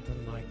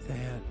something like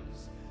that?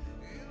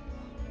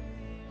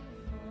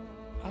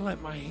 I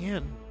let my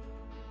hand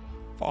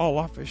fall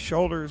off his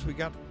shoulder as we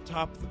got to the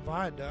top of the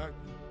viaduct.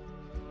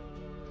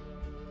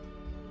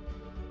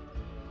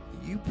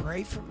 "You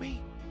pray for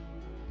me?"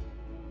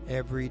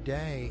 "Every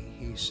day,"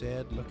 he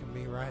said, looking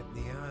me right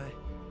in the eye.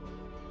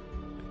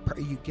 "I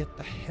pray you get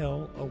the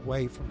hell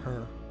away from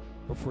her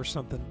before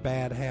something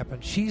bad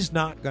happens. She's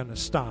not going to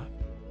stop.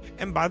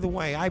 And by the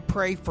way, I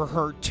pray for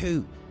her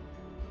too."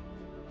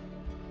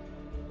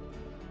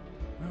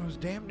 I was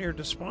damn near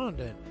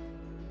despondent.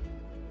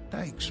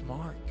 "Thanks,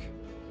 Mark.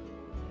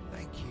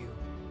 Thank you."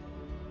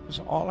 It was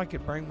all I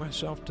could bring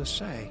myself to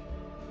say.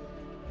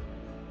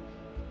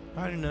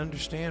 I didn't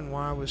understand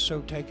why I was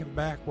so taken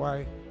back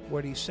by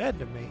what he said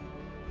to me.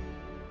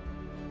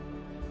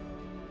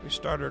 We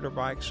started our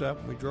bikes up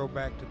and we drove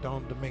back to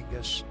Don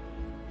Dominguez.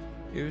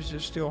 It was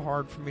just still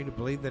hard for me to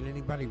believe that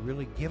anybody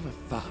really give a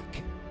fuck.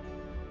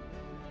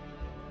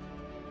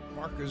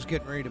 Mark was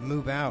getting ready to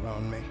move out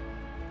on me.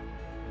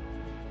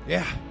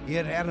 Yeah, he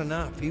had had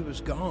enough. He was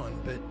gone,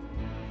 but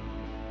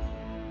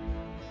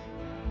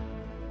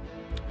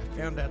I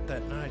found out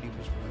that night he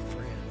was my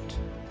friend.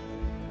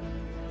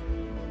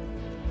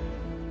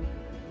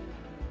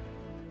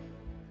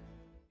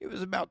 It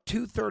was about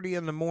 2:30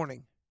 in the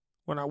morning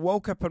when I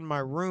woke up in my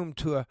room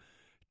to a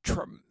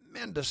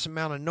tremendous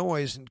amount of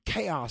noise and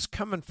chaos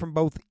coming from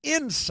both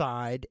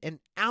inside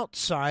and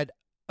outside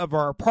of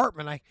our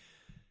apartment.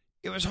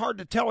 It was hard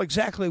to tell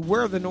exactly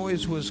where the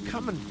noise was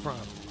coming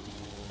from.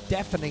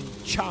 Deafening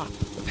chop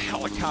of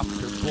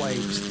helicopter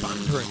blades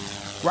thundering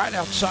right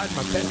outside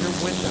my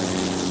bedroom window.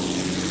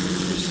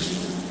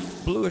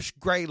 This bluish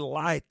gray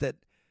light that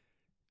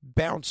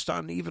bounced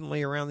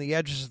unevenly around the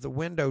edges of the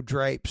window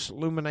drapes,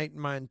 illuminating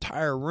my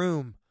entire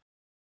room.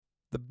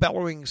 The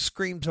bellowing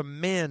screams of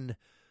men,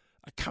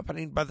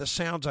 accompanied by the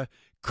sounds of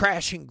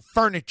crashing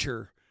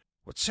furniture.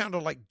 What sounded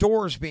like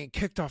doors being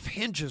kicked off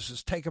hinges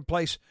was taking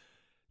place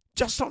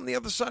just on the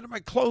other side of my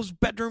closed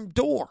bedroom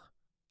door.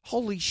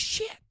 Holy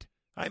shit!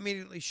 I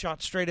immediately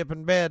shot straight up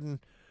in bed and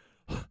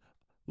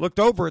looked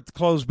over at the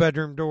closed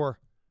bedroom door.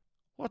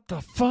 What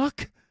the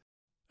fuck?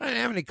 I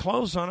didn't have any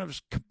clothes on. I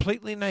was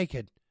completely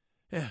naked.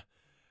 Yeah.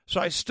 So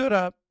I stood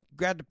up,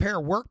 grabbed a pair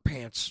of work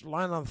pants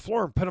lying on the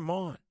floor and put them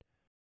on.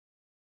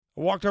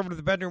 I walked over to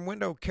the bedroom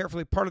window,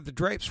 carefully parted the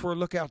drapes for a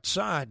look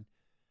outside.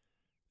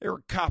 There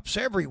were cops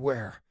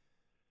everywhere.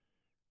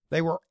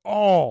 They were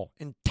all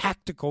in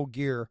tactical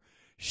gear,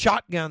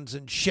 shotguns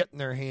and shit in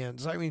their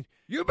hands. I mean,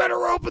 "You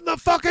better open the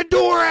fucking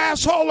door,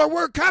 asshole, or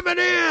we're coming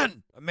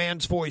in!" a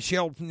man's voice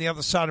yelled from the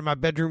other side of my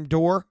bedroom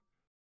door.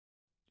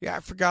 Yeah, I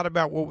forgot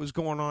about what was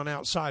going on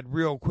outside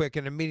real quick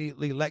and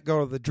immediately let go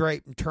of the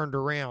drape and turned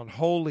around.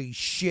 Holy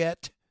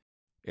shit.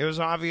 It was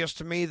obvious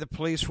to me the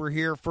police were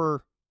here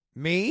for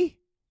me.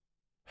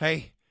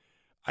 Hey,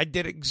 I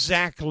did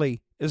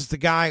exactly as the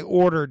guy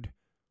ordered.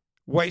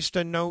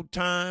 Wasting no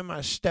time,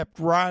 I stepped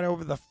right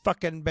over the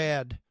fucking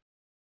bed.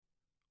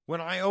 When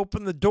I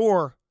opened the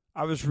door,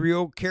 I was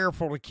real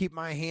careful to keep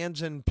my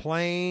hands in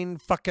plain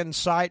fucking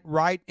sight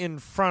right in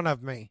front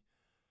of me.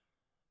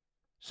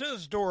 As soon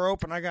as the door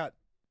opened, I got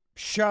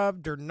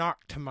shoved or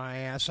knocked to my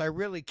ass. I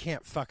really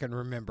can't fucking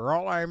remember.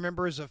 All I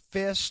remember is a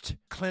fist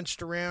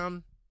clenched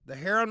around the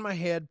hair on my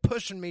head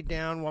pushing me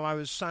down while I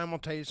was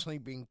simultaneously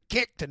being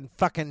kicked and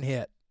fucking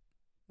hit.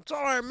 That's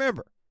all I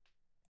remember.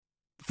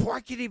 Before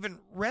I could even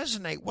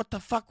resonate what the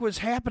fuck was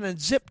happening,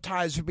 zip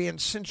ties were being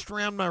cinched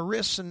around my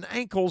wrists and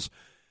ankles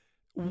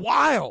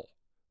while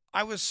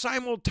I was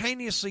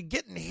simultaneously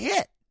getting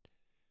hit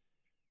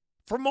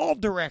from all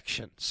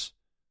directions.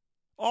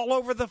 All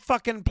over the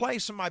fucking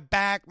place, on my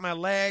back, my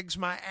legs,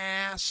 my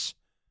ass.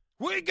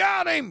 "We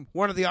got him!"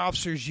 one of the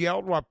officers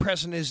yelled while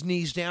pressing his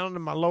knees down into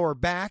my lower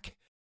back.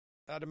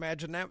 I'd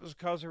imagine that was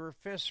because of her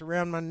fists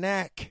around my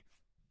neck.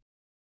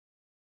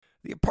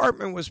 The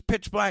apartment was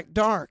pitch black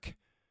dark.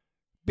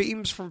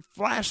 Beams from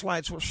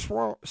flashlights were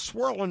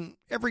swirling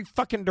every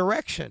fucking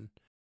direction.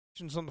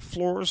 On the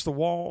floors, the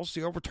walls,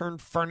 the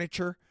overturned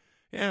furniture.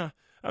 Yeah,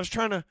 I was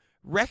trying to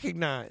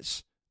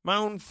recognize my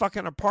own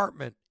fucking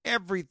apartment.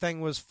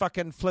 Everything was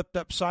fucking flipped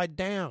upside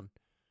down.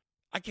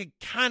 I could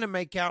kind of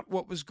make out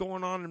what was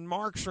going on in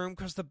Mark's room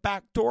because the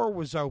back door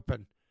was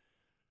open.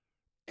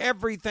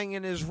 Everything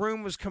in his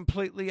room was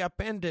completely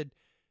upended.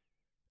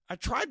 I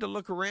tried to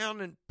look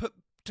around and put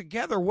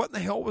together what in the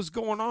hell was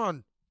going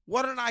on.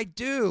 "What did I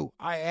do?"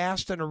 I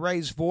asked in a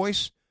raised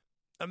voice.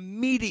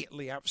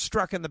 Immediately, I was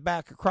struck in the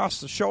back across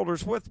the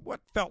shoulders with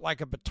what felt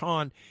like a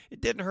baton.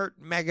 It didn't hurt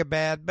mega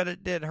bad, but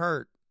it did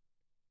hurt.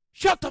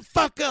 "Shut the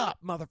fuck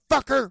up,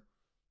 motherfucker!"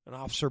 an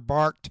officer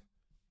barked.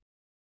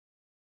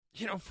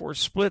 For a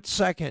split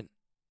second,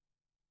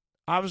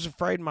 I was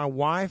afraid my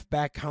wife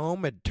back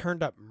home had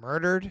turned up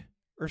murdered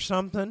or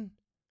something.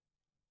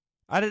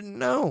 I didn't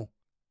know.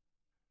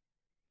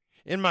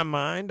 In my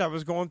mind, I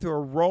was going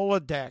through a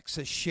Rolodex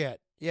of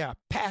shit. Yeah,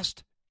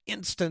 past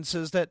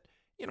instances that,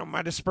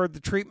 might have spurred the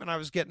treatment I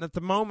was getting at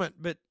the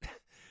moment, but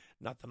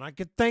nothing I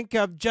could think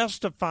of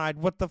justified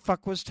what the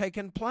fuck was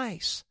taking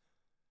place.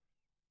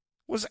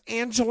 Was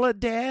Angela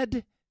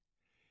dead?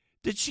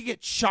 Did she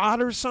get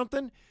shot or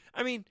something?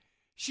 I mean,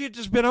 she had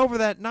just been over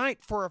that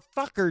night for a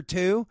fuck or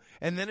two,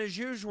 and then as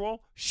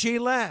usual, she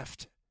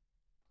left.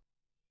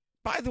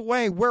 By the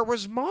way, where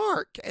was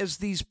Mark as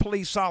these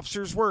police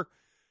officers were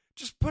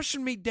just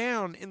pushing me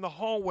down in the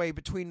hallway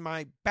between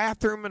my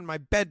bathroom and my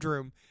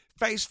bedroom,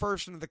 face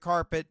first into the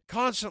carpet,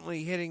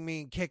 constantly hitting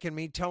me and kicking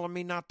me, telling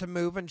me not to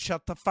move and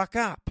shut the fuck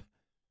up?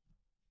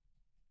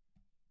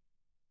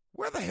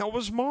 Where the hell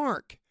was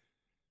Mark?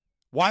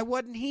 Why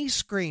wasn't he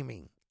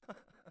screaming?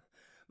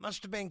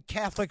 Must have been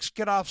Catholics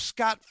get off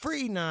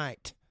scot-free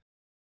night.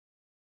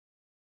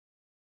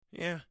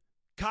 Yeah,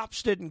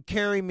 cops didn't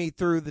carry me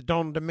through the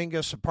Don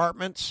Dominguez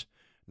apartments.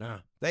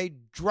 No, they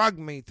drugged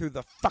me through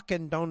the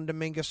fucking Don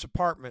Dominguez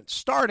apartment,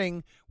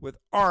 starting with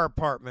our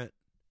apartment.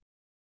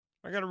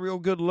 I got a real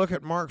good look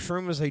at Mark's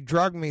room as they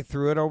drugged me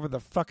through it over the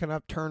fucking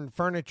upturned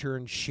furniture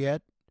and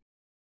shit.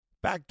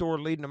 Back door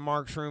leading to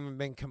Mark's room had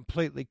been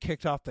completely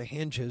kicked off the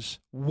hinges.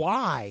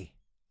 Why?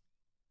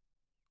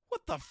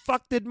 What the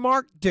fuck did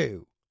Mark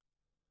do?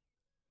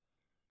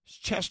 His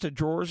chest of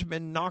drawers had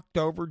been knocked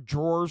over,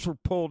 drawers were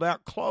pulled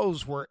out,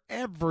 clothes were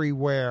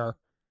everywhere.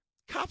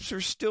 Cops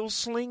are still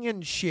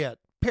slinging shit.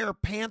 Pair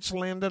of pants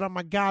landed on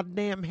my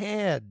goddamn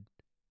head.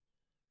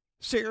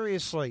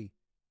 Seriously.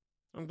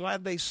 I'm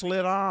glad they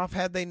slid off.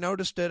 Had they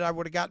noticed it, I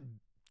would have got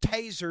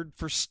tasered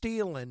for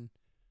stealing.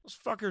 Those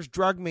fuckers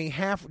drugged me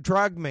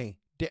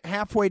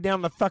halfway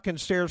down the fucking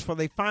stairs before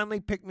they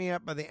finally picked me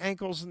up by the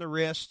ankles and the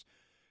wrists,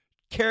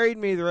 carried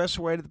me the rest of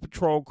the way to the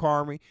patrol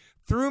car,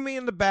 threw me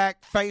in the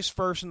back, face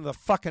first into the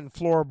fucking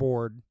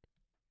floorboard.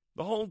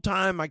 The whole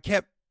time I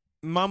kept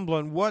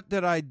mumbling, "What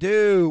did I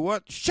do?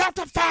 What? Shut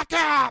the fuck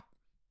up!"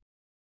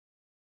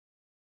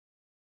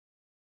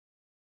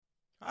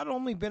 I'd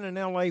only been in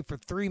L.A. for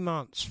 3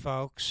 months,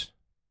 folks.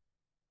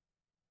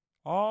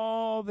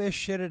 All this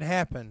shit had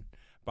happened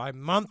by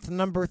month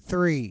number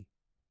 3.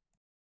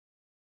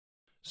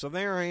 So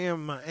there I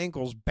am, my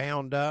ankles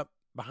bound up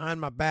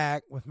behind my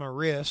back with my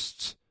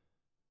wrists.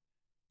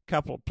 A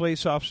couple of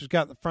police officers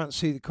got in the front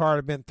seat of the car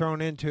I'd been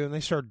thrown into, and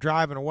they started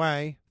driving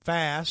away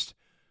fast.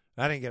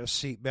 I didn't get a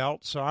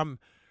seatbelt, so I'm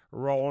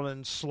rolling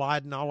and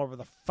sliding all over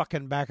the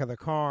fucking back of the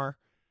car.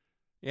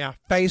 Yeah,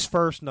 face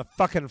first in the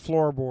fucking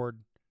floorboard.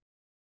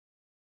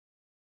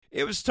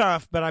 It was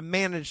tough, but I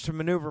managed to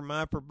maneuver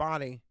my upper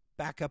body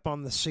back up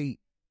on the seat.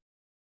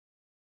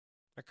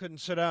 I couldn't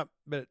sit up,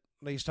 but at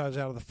least I was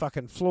out of the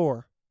fucking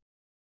floor.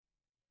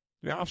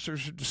 The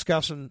officers were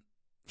discussing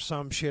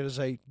some shit as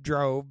they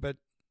drove, but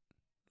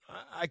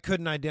I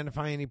couldn't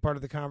identify any part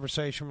of the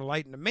conversation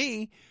relating to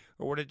me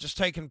or what had just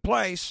taken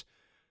place,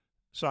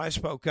 so I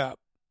spoke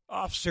up.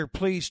 "Officer,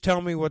 please tell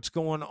me what's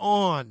going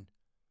on."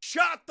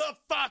 "Shut the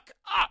fuck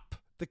up!"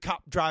 the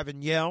cop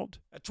driving yelled.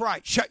 "That's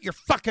right, shut your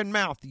fucking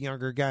mouth," the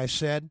younger guy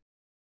said.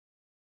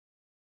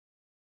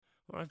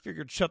 Well, I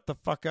figured shut the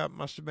fuck up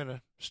must have been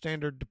a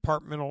standard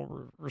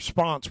departmental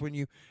response when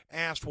you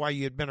asked why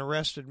you had been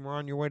arrested and were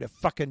on your way to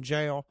fucking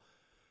jail.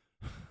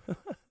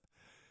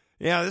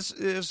 Yeah, this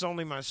is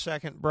only my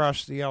second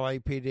brush to the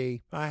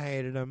LAPD. I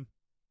hated them.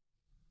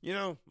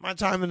 My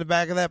time in the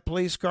back of that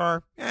police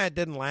car, it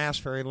didn't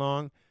last very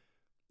long.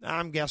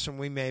 I'm guessing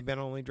we may have been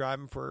only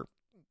driving for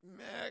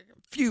a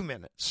few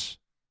minutes.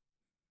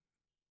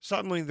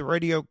 Suddenly the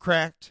radio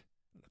cracked.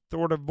 An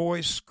authoritative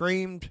voice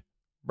screamed,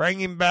 "Bring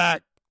him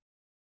back."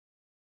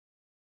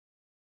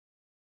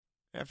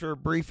 After a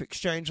brief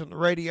exchange on the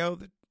radio,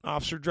 the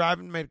officer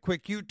driving made a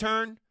quick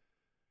U-turn.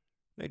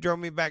 They drove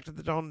me back to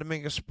the Don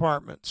Dominguez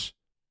apartments.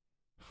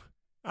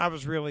 I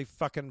was really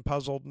fucking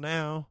puzzled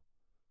now.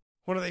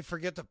 What, do they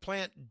forget to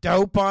plant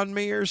dope on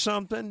me or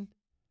something?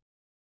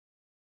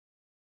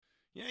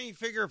 Yeah, you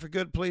figure if a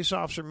good police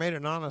officer made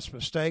an honest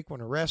mistake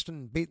when arresting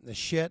and beating the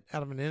shit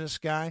out of an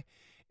innocent guy,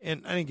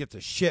 and I didn't get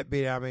the shit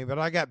beat out of me, but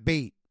I got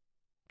beat.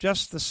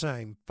 Just the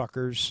same,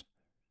 fuckers.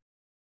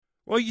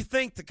 Well, you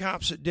think the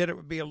cops that did it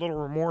would be a little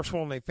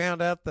remorseful when they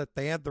found out that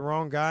they had the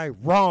wrong guy?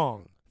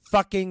 Wrong.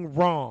 Fucking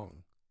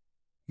wrong.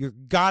 You're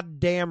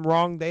goddamn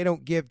wrong. They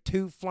don't give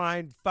two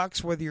flying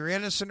fucks whether you're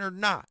innocent or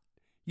not.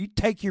 You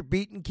take your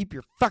beat and keep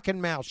your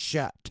fucking mouth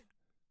shut.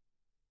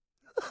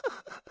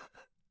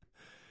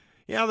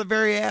 Yeah, the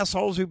very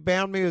assholes who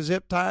bound me with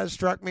zip ties,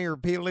 struck me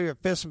repeatedly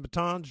with fists and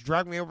batons,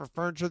 dragged me over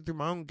furniture through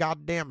my own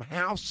goddamn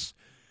house.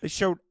 They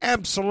showed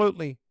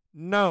absolutely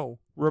no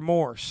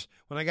remorse.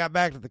 When I got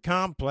back to the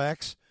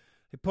complex,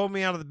 they pulled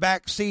me out of the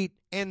back seat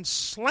and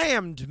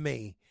slammed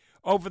me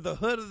over the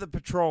hood of the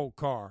patrol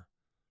car.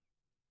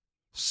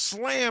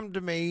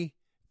 Slammed me.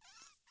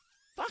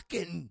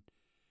 Fucking.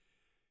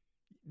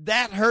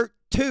 That hurt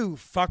too,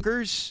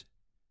 fuckers.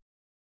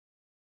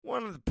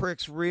 One of the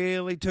pricks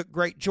really took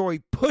great joy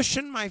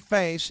pushing my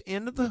face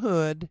into the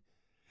hood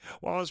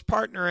while his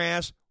partner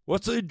asked,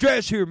 "What's the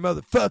address here,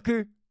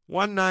 motherfucker?"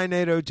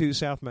 19802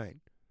 South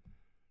Main.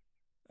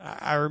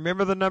 I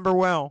remember the number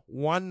well,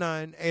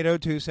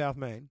 19802 South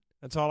Main.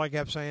 That's all I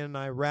kept saying.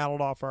 I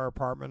rattled off our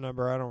apartment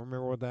number. I don't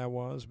remember what that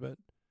was, but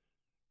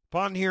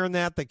upon hearing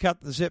that, they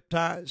cut the zip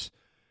ties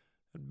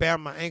and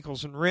bound my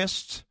ankles and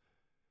wrists.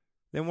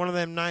 Then one of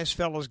them nice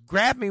fellas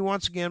grabbed me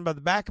once again by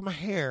the back of my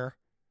hair,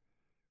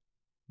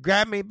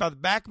 grabbed me by the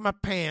back of my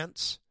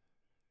pants,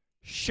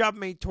 shoved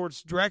me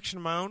towards the direction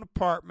of my own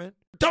apartment.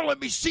 "Don't let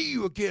me see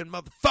you again,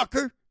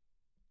 motherfucker."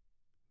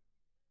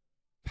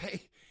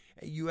 Hey,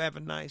 you have a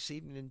nice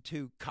evening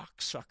too,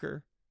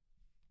 cocksucker.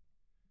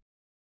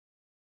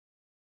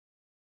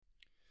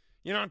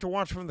 You don't have to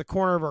watch from the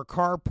corner of our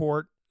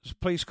carport as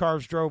police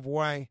cars drove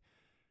away.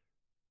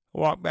 I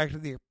walked back to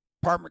the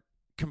apartment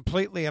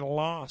completely at a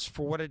loss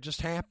for what had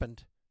just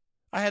happened.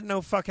 I had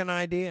no fucking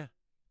idea.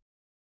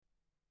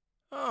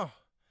 Oh,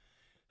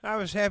 I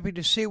was happy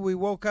to see we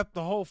woke up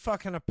the whole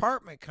fucking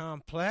apartment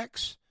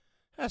complex.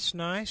 That's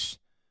nice.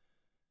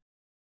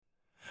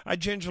 I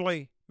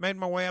gingerly made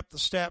my way up the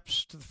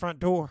steps to the front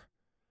door.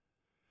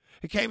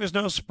 It came as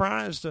no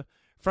surprise. The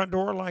front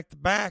door, like the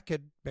back,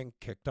 had been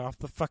kicked off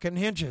the fucking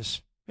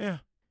hinges. Yeah,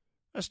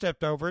 I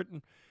stepped over it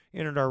and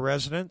entered our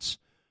residence.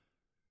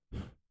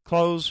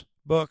 Clothes,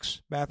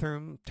 books,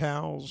 bathroom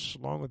towels,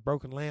 along with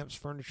broken lamps,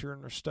 furniture,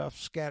 and their stuff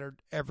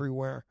scattered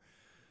everywhere.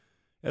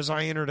 As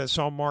I entered, I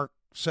saw Mark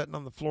sitting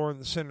on the floor in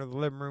the center of the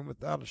living room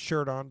without a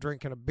shirt on,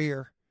 drinking a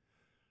beer.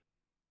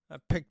 I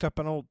picked up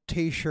an old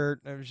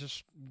T-shirt, and it was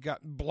just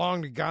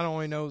belonged to God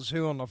only knows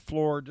who on the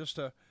floor. Just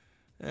a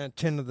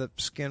tint of the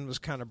skin was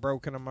kind of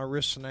broken on my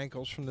wrists and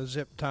ankles from the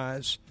zip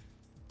ties.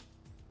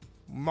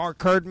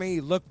 Mark heard me,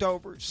 he looked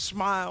over,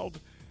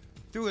 smiled,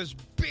 threw his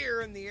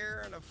beer in the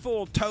air in a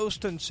full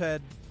toast, and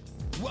said,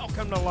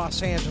 "Welcome to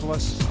Los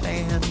Angeles,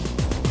 Stan."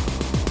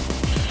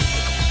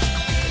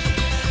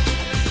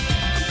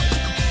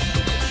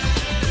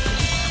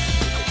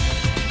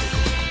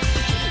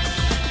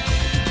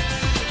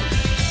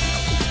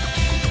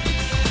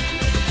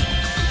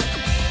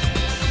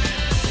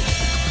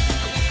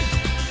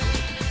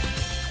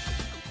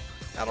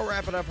 That'll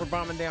wrap it up for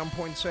Bombing Down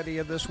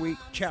Poinsettia this week.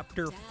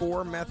 Chapter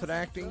 4, Method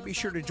Acting. Be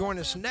sure to join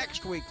us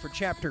next week for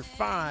Chapter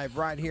 5,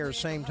 right here,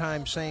 same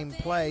time, same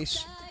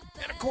place.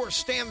 And, of course,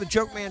 Stan the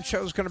Joke Man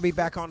Show is going to be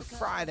back on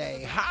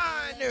Friday,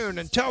 high noon.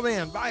 Until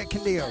then, bye,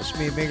 con Dios,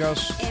 mi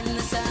amigos.